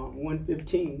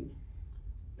 1:15,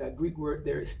 that Greek word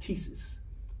there is thesis,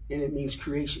 and it means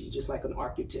creation, just like an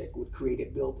architect would create a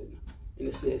building. And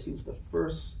it says he was the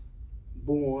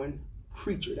firstborn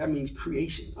creature. That means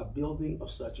creation, a building of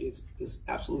such. It's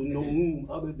absolutely no room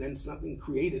other than something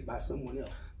created by someone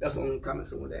else. That's the only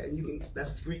comment on that. And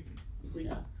that's Greek.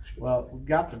 Yeah. Well, we've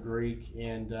got the Greek,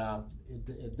 and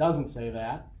it doesn't say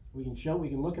that. We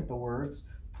can look at the words.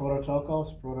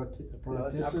 Prototokos, No,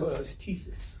 it's not it's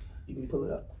thesis. You can pull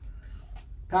it up.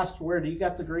 Pastor Ware, do you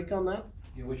got the Greek on that?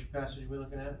 Yeah, which passage are we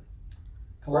looking at?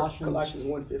 Colossians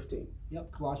 1:15.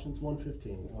 Yep, Colossians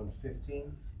 1:15.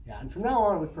 1:15. Yeah, and from now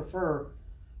on, we prefer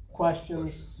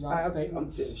questions, not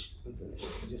statements. I'm finished.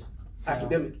 Just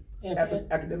academic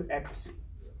accuracy.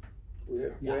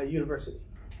 We're at university.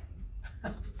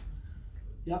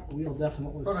 Yep, we will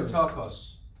definitely.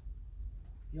 Prototokos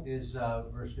Yep. is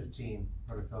verse 15.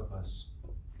 Prototokos.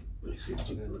 Let me see what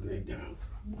you can look at down.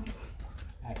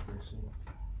 Accuracy.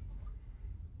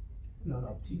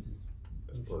 No, thesis.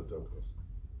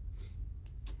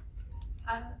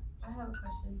 I have a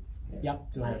question.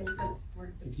 Yep, go I ahead. think that's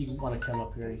word If you want to come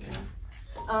up here, you can.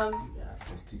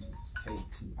 Thesis is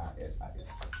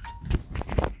K-T-I-S-I-S.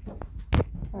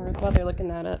 Or while they're looking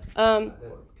that up.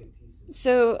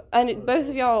 So both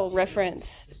of y'all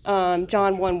referenced John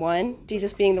 1:1,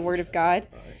 Jesus being the Word of God.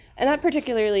 And that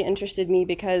particularly interested me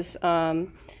because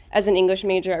as an English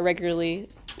major, I regularly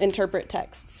interpret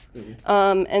texts.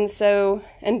 And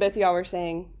both of y'all were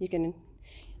saying you can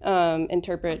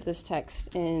interpret this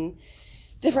text in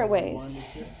different ways.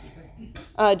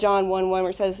 John 1:1, where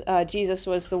it says Jesus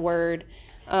was the Word,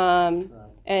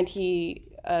 and the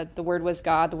Word was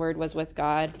God, the Word was with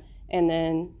God. And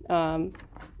then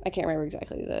I can't remember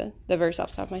exactly the verse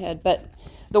off the top of my head, but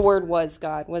the Word was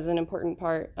God was an important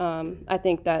part. I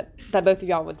think that both of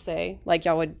y'all would say, like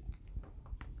y'all would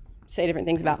say different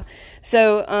things about.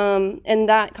 So in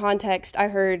that context, I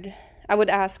would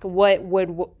ask, what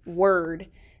would word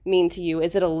mean to you?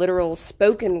 Is it a literal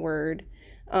spoken word,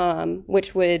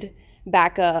 which would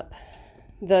back up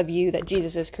the view that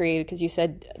Jesus is created, because you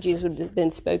said Jesus would have been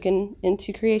spoken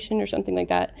into creation or something like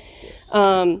that.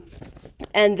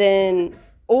 And then,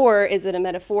 or is it a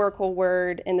metaphorical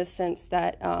word in the sense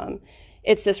that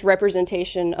it's this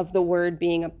representation of the word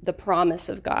being the promise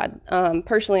of God?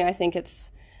 Personally, I think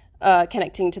it's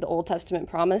connecting to the Old Testament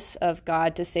promise of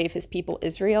God to save his people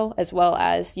Israel, as well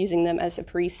as using them as a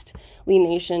priestly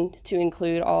nation to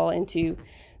include all into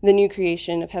the new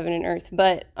creation of heaven and earth.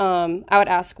 But I would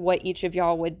ask what each of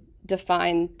y'all would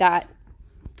define that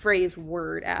phrase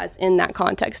word as in that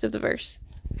context of the verse.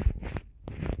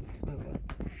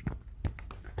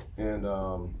 And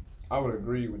I would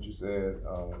agree with what you said.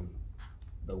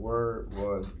 The word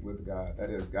was with God. That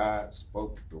is, God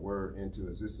spoke the word into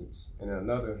existence. And in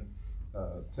another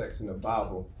text in the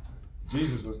Bible,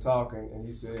 Jesus was talking and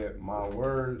he said, "My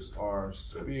words are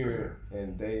spirit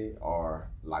and they are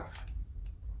life."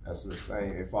 That's the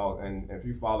same. And if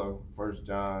you follow 1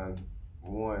 John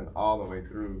 1 all the way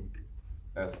through,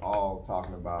 that's all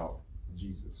talking about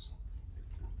Jesus.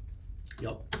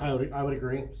 Yep, I would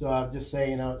agree. So I would just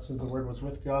say, it says the Word was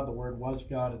with God, the Word was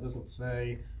God. It doesn't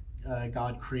say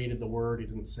God created the Word. He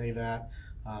didn't say that.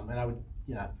 And I would,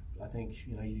 I think,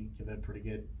 you give a pretty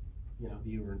good,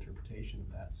 view or interpretation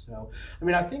of that. So,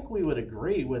 I think we would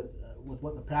agree with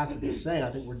what the passage is saying. I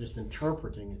think we're just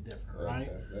interpreting it different,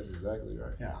 right? That's exactly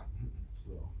right. Yeah.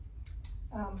 So.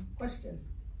 Question.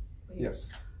 Please.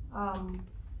 Yes.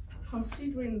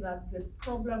 Considering that the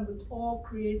problem with all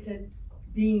created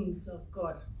beings of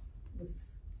God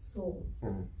with soul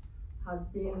has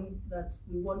been that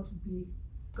we want to be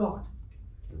God.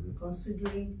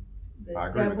 Considering the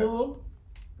devil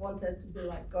wanted to be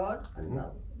like God, and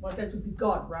wanted to be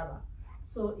God rather.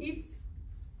 So if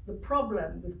the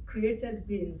problem with created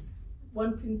beings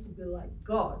wanting to be like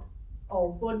God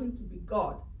or wanting to be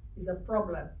God is a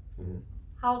problem,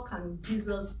 how can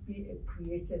Jesus be a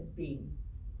created being?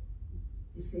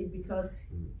 You see, because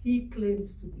he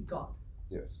claims to be God.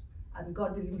 Yes. And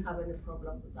God didn't have any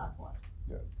problem with that one.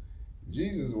 Yeah.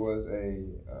 Jesus was a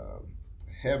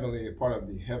part of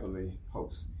the heavenly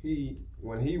host.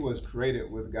 When he was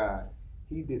created with God,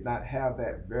 he did not have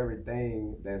that very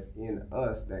thing that's in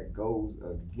us that goes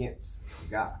against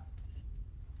God.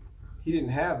 He didn't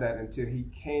have that until he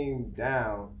came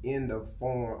down in the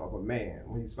form of a man.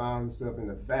 When he found himself in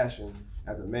the fashion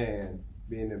as a man,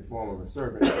 being in the form of a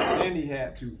servant, then he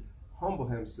had to humble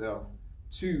himself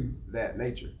to that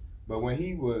nature. But when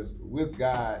he was with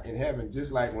God in heaven,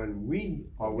 just like when we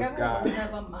are with God. Devin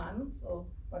was never man,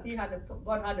 but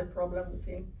God had a problem with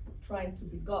him trying to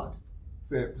be God.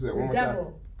 Say one the more devil,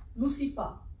 time.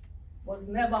 Lucifer, was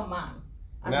never man.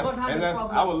 And God had a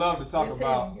problem. I would love to talk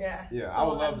about. So, I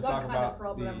would love to God talk had about a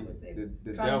problem with him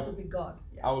the trying devil. to be God.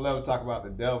 Yeah. I would love to talk about the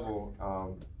devil.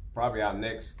 Probably our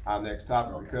next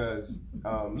topic, because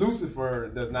Lucifer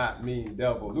does not mean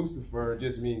devil. Lucifer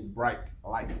just means bright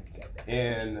light.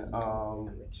 And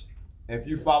if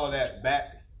you follow that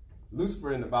back,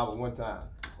 Lucifer in the Bible one time,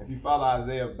 If you follow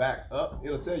Isaiah back up,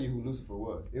 it'll tell you who Lucifer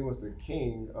was. It was the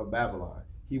king of Babylon.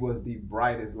 He was the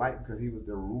brightest light because he was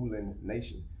the ruling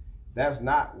nation. That's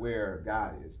not where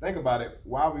God is. Think about it.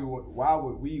 Why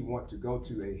would we want to go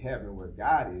to a heaven where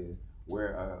God is,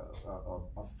 where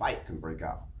a fight can break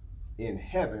out? In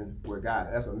heaven where God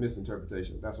is. That's a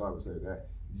misinterpretation. That's why I would say that.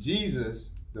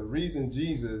 Jesus, the reason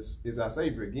Jesus is our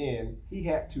Savior again, he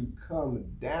had to come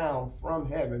down from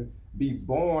heaven, be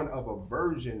born of a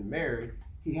Virgin Mary.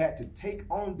 He had to take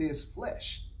on this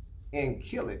flesh and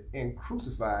kill it and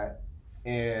crucify it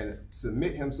and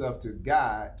submit himself to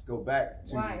God, go back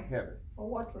to heaven. For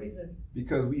what reason?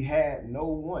 Because we had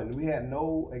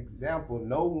no example,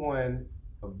 no one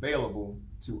available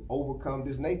to overcome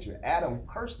this nature. Adam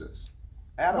cursed us.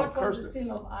 What was the sin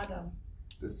of Adam?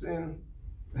 The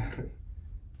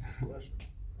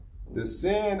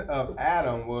sin of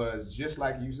Adam was just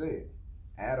like you said.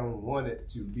 Adam wanted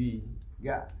to be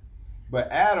God.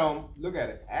 But Adam, look at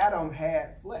it, Adam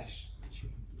had flesh.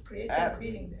 Created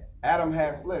being. Adam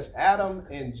had flesh. Adam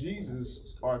and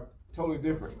Jesus are totally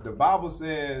different. The Bible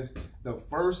says the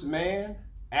first man,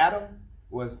 Adam,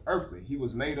 was earthly. He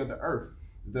was made of the earth.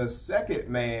 The second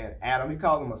man, Adam, he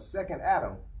called him a second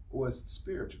Adam, was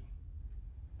spiritual.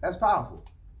 That's powerful.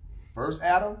 First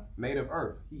Adam, made of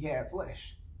earth. He had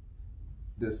flesh.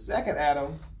 The second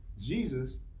Adam,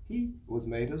 Jesus, he was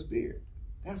made of spirit.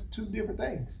 That's two different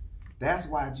things. That's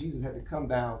why Jesus had to come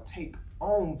down, take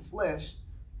on flesh,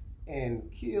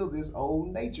 and kill this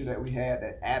old nature that we had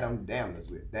that Adam damned us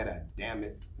with, that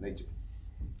Adamic nature.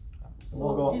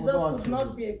 So Jesus could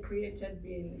not be a created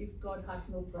being if God had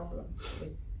no problem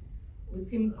with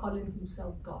him calling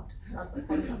himself God. That's the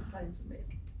point I'm trying to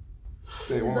make.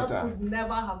 Say it one more Jesus time. could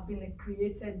never have been a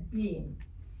created being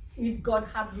if God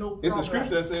had no problem. It's a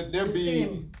scripture that said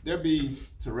there be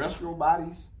terrestrial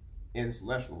bodies and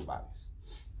celestial bodies.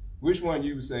 Which one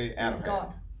you would say Adam had?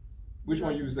 God. Which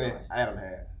one you would say Adam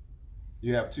had?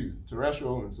 You have two,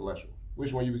 terrestrial and celestial.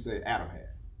 Which one you would say Adam had?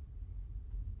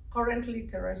 Currently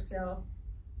terrestrial,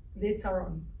 later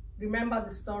on. Remember the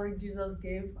story Jesus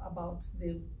gave about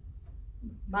the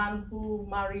man who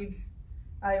married,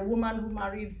 a woman who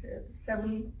married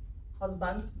 7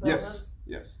 husbands, brothers.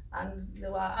 Yes. And they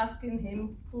were asking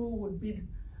him who would be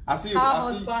her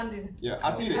husband in I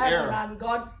see the heaven, error. and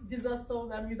Jesus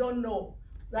told them, you don't know.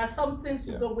 There are some things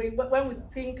with the way, when we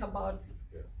think about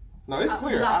no, it's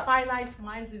clear. Our finite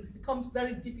minds, it becomes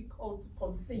very difficult to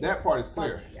conceive. That part is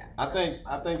clear. But, yeah, I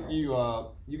think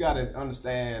you got to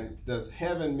understand, does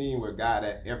heaven mean where God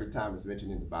at every time it's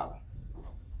mentioned in the Bible?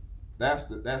 That's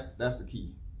the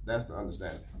key. That's the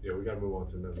understanding. Yeah, we got to move on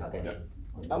to another question.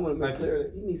 I want to make clear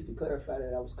that he needs to clarify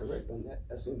that I was correct on that.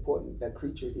 That's important. That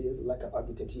creature is like an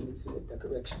architect. He needs to make that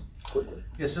correction quickly.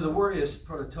 Yeah, so the word is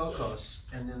prototokos,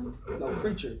 and then no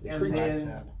creature. The and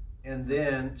creature.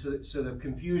 then so the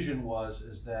confusion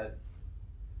is that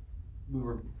we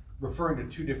were referring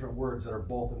to two different words that are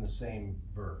both in the same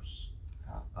verse,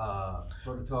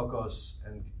 prototokos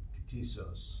and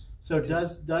ktisos. So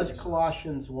does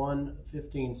Colossians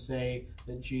 1:15 say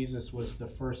that Jesus was the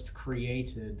first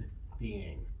created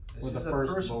being, or This the is the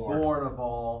firstborn of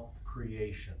all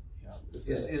creation? Is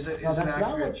that's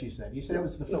not what you said. You said it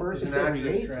was the first It's an accurate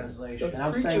created. translation. And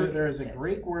I'm saying that there is a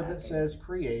Greek word that says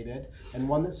created and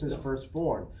one that says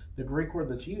firstborn. The Greek word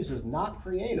that's used is not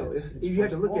created. No, you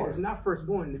have to look at it. It's not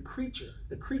firstborn. The creature.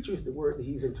 The creature is the word that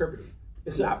he's interpreting.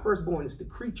 It's not firstborn. It's the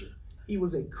creature. He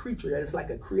was a creature. That is like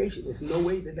a creation. There's no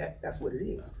way that's what it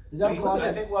is. Is that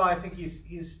I think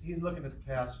he's looking at the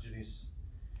passage and he's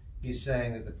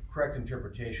saying that the correct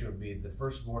interpretation would be the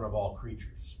firstborn of all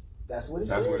creatures. That's what it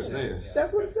That's says. what it says.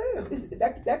 That's what it says.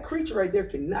 That creature right there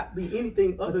cannot be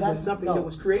anything other than something that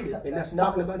was created. And that's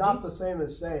talking about not Jesus. the same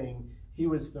as saying he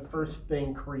was the first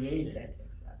thing created.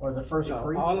 Or the first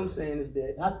creature. All I'm saying is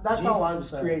that that's Jesus all I'm was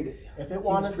saying. created. If it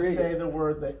wanted to say the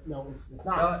word that, no, it's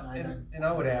not. And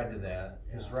I would add to that,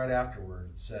 is right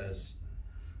afterward it says,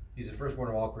 he's the firstburn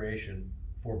of all creation,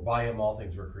 for by him all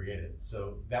things were created.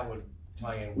 So that would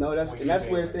tie in with No, that's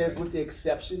where it says with the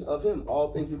exception of him.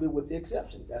 All things will be with the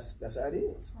exception. That's how it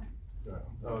is.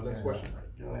 Next question.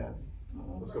 Go ahead.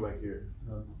 Let's go back here.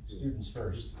 Students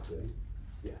first.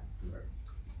 Yeah. Right.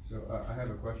 So I have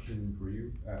a question for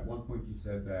you. At one point you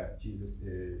said that Jesus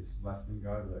is less than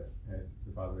God, that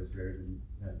the Father is greater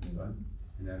than the Son.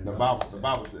 And then The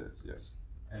Bible says, yes.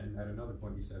 And at another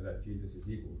point you said that Jesus is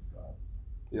equal to God.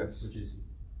 Yes. Which is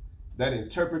That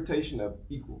interpretation of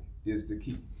equal is the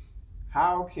key.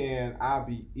 How can I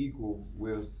be equal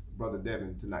with Brother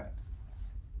Devin tonight?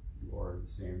 you are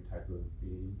the same type of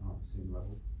being on the same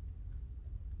level.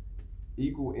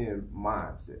 Equal in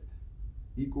mindset.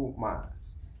 Equal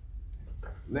minds.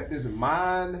 Let this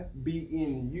mind be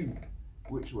in you,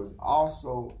 which was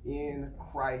also in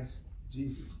Christ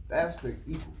Jesus. That's the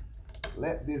equal.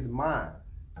 Let this mind,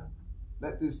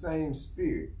 let this same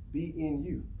spirit be in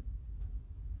you.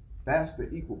 That's the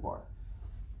equal part.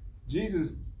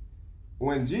 Jesus,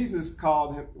 when Jesus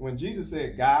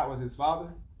said God was his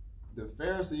father, the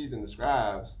Pharisees and the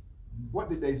scribes, what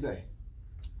did they say?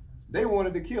 They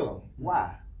wanted to kill him.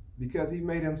 Why? Because he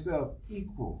made himself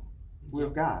equal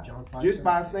with God. Just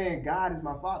by saying God is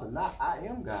my father, not I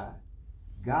am God.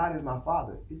 God is my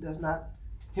father. It does not,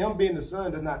 him being the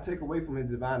son does not take away from his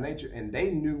divine nature. And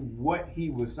they knew what he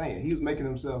was saying. He was making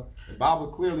himself, the Bible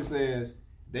clearly says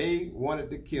they wanted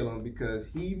to kill him because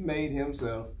he made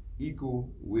himself equal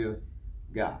with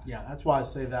God. Yeah, that's why I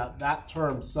say that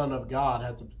term "son of God"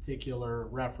 has a particular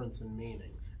reference and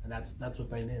meaning, and that's what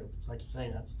they knew. It's like you're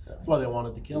saying, that's why they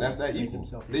wanted to kill him. And that's that equal.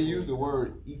 They used the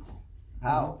word equal.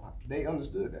 How they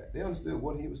understood that? They understood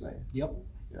what he was saying. Yep.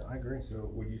 Yeah, I agree. So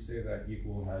would you say that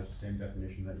equal has the same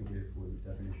definition that you did for the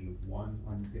definition of one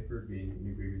on your paper, being in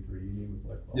agreement or union with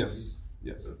like qualities?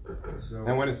 Yes. So,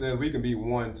 and when it says we can be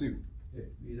one too. If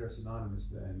these are synonymous,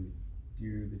 then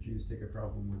do the Jews take a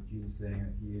problem with Jesus saying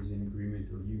that he is in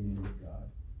agreement or union with God?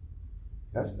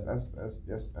 That's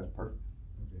perfect.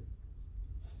 Okay.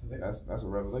 So That's a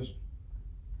revelation.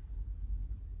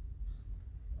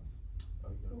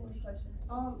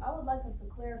 I would like us to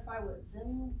clarify what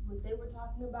they were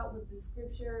talking about with the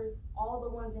scriptures, all the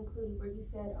ones included where he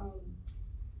said,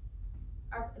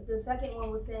 the second one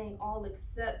was saying all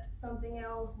except something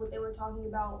else, what they were talking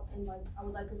about, and like I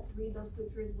would like us to read those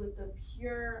scriptures with the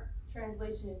pure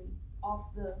translation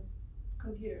off the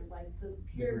computer, like the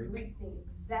pure Greek thing,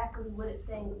 exactly what it's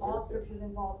saying, all scriptures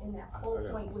involved in that whole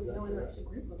point with no interruption.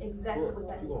 Exactly what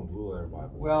that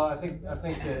means. Well, I think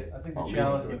the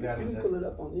challenge with that is pull it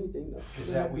up on anything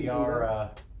that we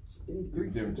are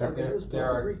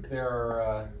there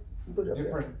are Put it up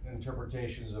different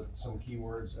interpretations of some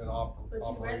keywords and But you read the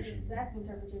operation. exact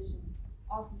interpretation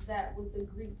off of that with the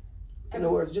Greek. In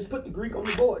other words, just put the Greek on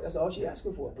the board. That's all she's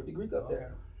asking for. Put the Greek up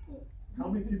there. How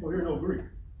many people here know Greek?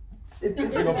 If You're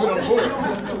gonna put it on the board. You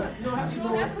don't have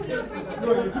to know Greek if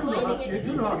you're explaining it.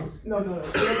 No.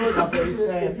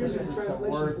 If Here's the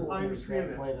translation. I understand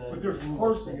that, but there's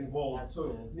parsing involved, so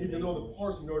you need to know the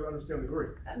parsing in order to understand the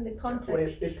Greek. And the Well,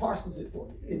 context. it parses it for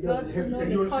you. It You got does to it. know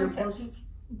And you the understand context. parsing?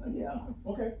 Yeah.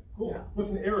 Okay, cool. Yeah. What's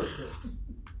an aerospace?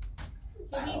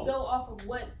 Can we go off of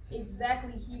what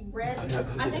exactly he read?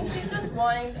 I think she's just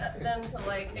wanting them to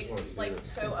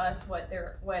show us what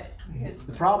his.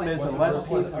 The problem is unless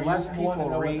You people want to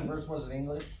know what read. the verse was in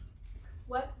English?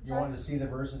 What? You wanted to see the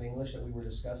verse in English that we were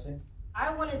discussing?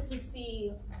 I wanted to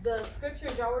see the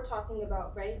scriptures y'all were talking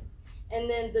about, right? And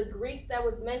then the Greek that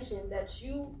was mentioned that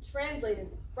you translated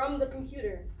from the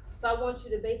computer. So I want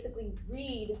you to basically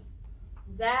read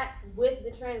that with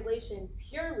the translation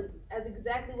purely as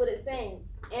exactly what it's saying,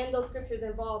 and those scriptures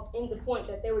involved in the point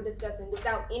that they were discussing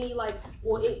without any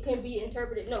well, it can be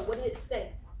interpreted. No, what did it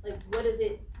say? Like, what does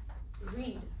it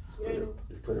read? You know what I mean?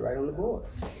 Put it right on the board.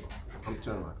 I'm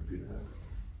turning my computer on.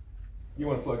 You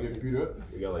want to plug your computer up?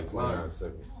 We got like 29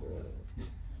 seconds.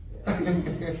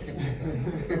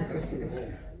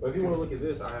 But if you want to look at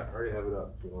this, I already have it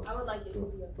up. I would like it to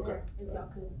be up there if y'all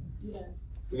could do that.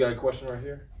 We got a question right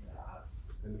here.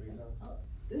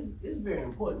 It's very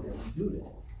important that we do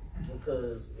that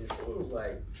because it seems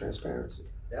like Transparency.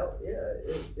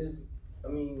 It's. I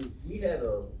mean,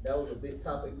 that was a big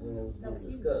topic when it was being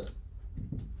discussed,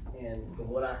 and from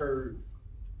what I heard,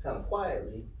 kind of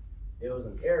quietly, there was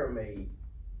an error made,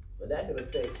 but that could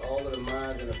affect all of the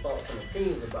minds and the thoughts and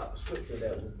opinions about the scripture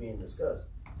that was being discussed.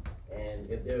 And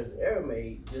if there's an error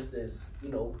made, just as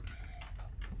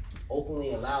openly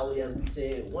and loudly as we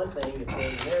said one thing, if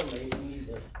there's an error made, we need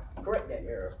to correct that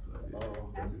error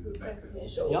and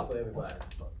show it for everybody.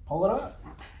 Pull it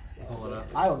up.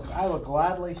 I will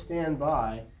gladly stand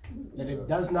by that it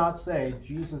does not say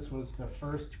Jesus was the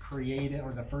first created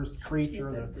or the first creature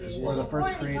or the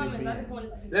first created being.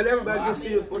 Let everybody just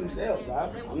see it for themselves.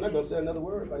 I'm not gonna say another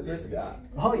word by the grace of God.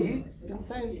 Oh, you've been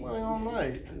saying all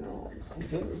night. No, I'm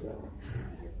finished now.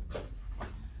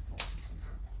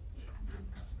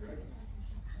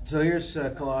 So here's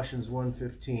Colossians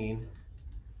 1:15.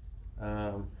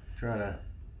 Trying to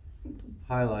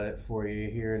highlight it for you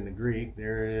here in the Greek.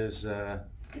 There it is,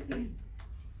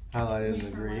 highlighted in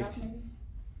the Greek.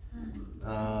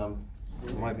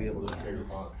 You might be able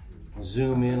to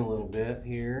zoom in a little bit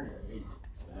here.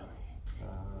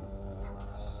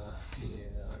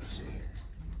 Let's see.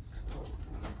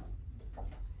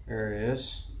 There it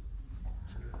is.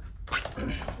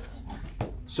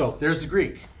 So there's the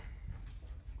Greek.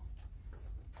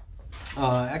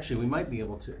 Actually, we might be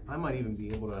able to. I might even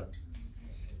be able to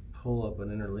pull up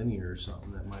an interlinear or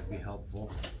something that might be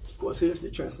helpful. Of course, here's the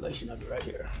translation of it right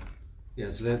here.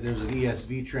 Yeah, so there's an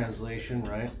ESV translation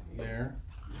right there.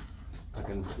 I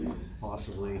can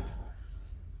possibly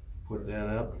put that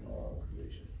up.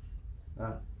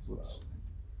 Whoops.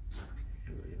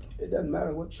 It doesn't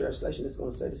matter what translation, it's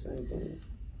going to say the same thing.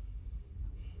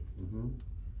 Mm-hmm.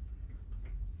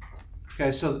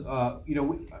 Okay, so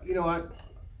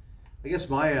I guess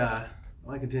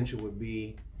my contention would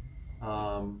be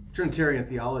Trinitarian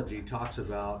theology talks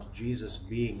about Jesus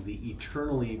being the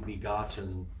eternally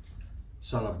begotten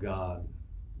Son of God,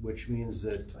 which means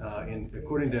that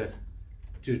according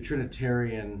to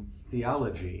Trinitarian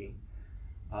theology,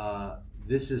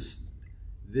 this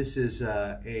is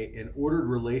an ordered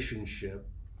relationship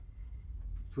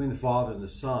between the Father and the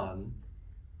Son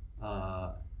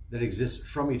that exists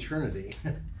from eternity.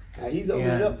 Now he's opened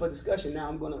it up for discussion. Now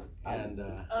I'm gonna,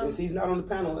 since he's not on the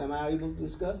panel, am I able to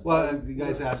discuss? Well, you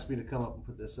guys asked me to come up and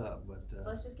put this up, but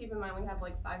let's just keep in mind we have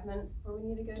like 5 minutes before we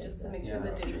need to go, just to make sure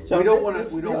that Diddy's. So we don't want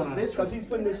to. Because he's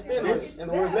putting his spin on it. In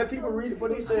other words, let people read it for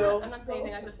themselves. I'm not saying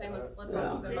anything. I was just saying let's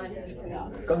all keep in mind that we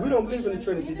can. Because we don't believe in the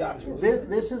Trinity doctrine.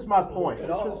 This is my point.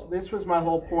 This was my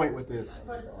whole point with this.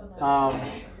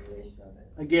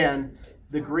 Again,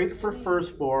 the Greek for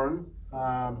firstborn,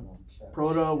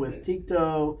 proto with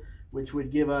tikto, which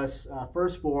would give us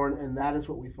firstborn, and that is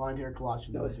what we find here in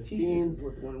Colossians 1:15. No, it's thesis is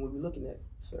what the one we're looking at,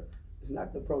 sir. It's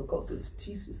not the protocol, it's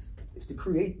thesis. It's to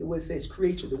create, the way it says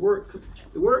creature. The word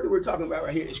that we're talking about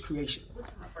right here is creation.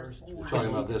 We're talking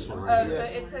about this one right here.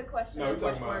 So it's a question of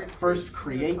which word. First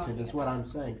created is what I'm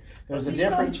saying. There's a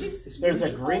difference. There's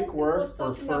a Greek word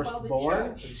for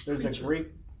firstborn. There's a Greek.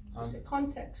 It's a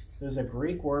context. There's a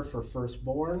Greek word for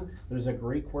firstborn. There's a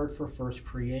Greek word for first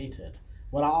created.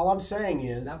 What all I'm saying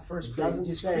is, not first it created, doesn't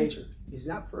just say creature. It's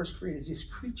not first created, it's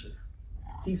just creature.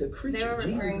 He's a creature. They were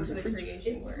referring Jesus to is a the creature.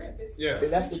 creation word. Yeah,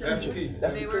 That's the creature.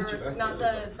 That's They the were creature. not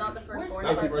the firstborn.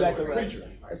 That's exactly right. Creature.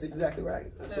 That's exactly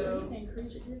right. So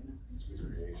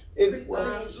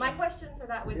my question for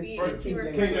that would be: is he King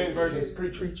referring James Version It is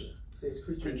creature. creature. It says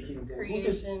creature in King James.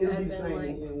 Creation It'll be as the in, same like-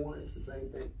 in one. It's the same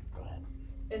thing.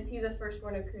 Is he the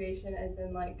firstborn of creation, as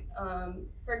in like,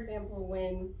 for example,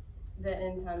 when the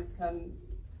end times come,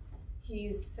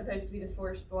 he's supposed to be the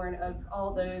firstborn of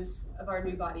all those of our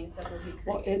new bodies that will be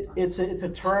created. Well, it's a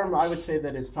term I would say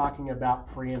that is talking about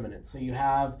preeminence. So you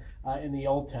have in the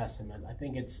Old Testament, I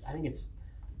think it's.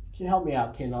 Can you help me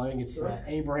out, Kendall? I think it's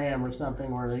Abraham or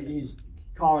something where he's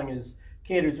calling his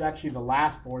kid who's actually the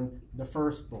lastborn, the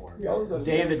firstborn. Yeah, those are the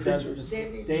David same does creatures.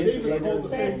 David does the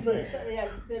same thing.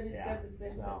 Yes, David said the same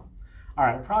thing. So, all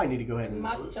right, we probably need to go ahead and.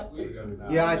 Mark chapter 2.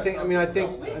 Yeah, I think.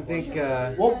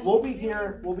 We'll be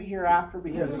here. We'll be here after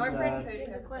because. Our friend Cody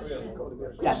has a question.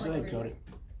 Yeah, go ahead, Cody.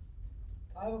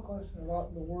 I have a question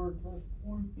about the word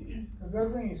firstborn. Because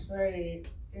doesn't he say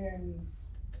in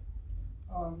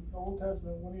the Old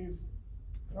Testament when he's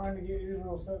trying to get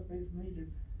Israel set free from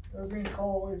Egypt, doesn't he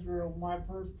call Israel my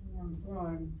firstborn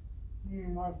son,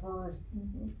 meaning my first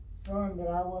son that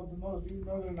I love the most, even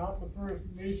though they're not the first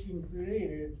nation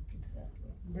created?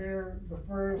 Exactly. They're the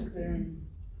first in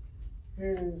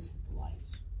his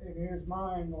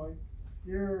mind, like,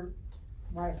 you're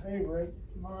my favorite,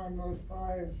 my most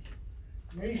prized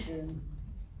nation.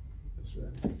 That's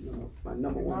right. My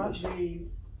number one Not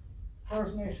nation. the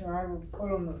first nation I ever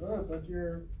put on this earth, but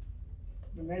you're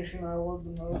the nation I love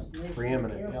the most, the nation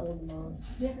Preeminent, I care yep. for the most.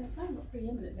 Yeah, but it's not about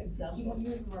preeminent. You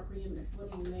use the word preeminence.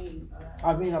 What do you mean?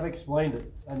 I mean, I've explained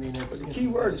it. I mean, it's. The key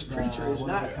word is creature. It's one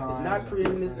not. of a kind. It's not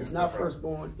preeminence. It's not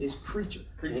firstborn. It's creature.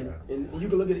 And you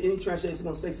can look at any translation. It's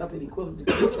going to say something equivalent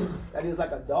to creature. That is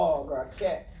like a dog or a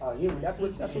cat or a human. That's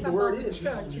what the word is. It's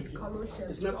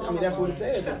nothing. I mean, that's what it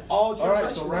says. All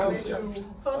right, translations. so round two.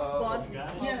 Firstborn.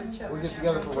 Yeah. We get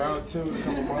together for round two in a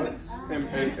couple months.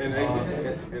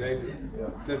 And Asia.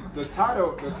 The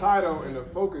title and the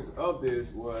focus of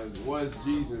this was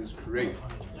Jesus created?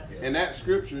 And that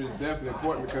scripture is definitely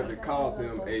important because it calls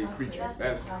him a creature.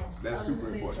 That's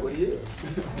super important. What he is.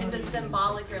 Is it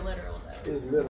symbolic or literal though? It's literal.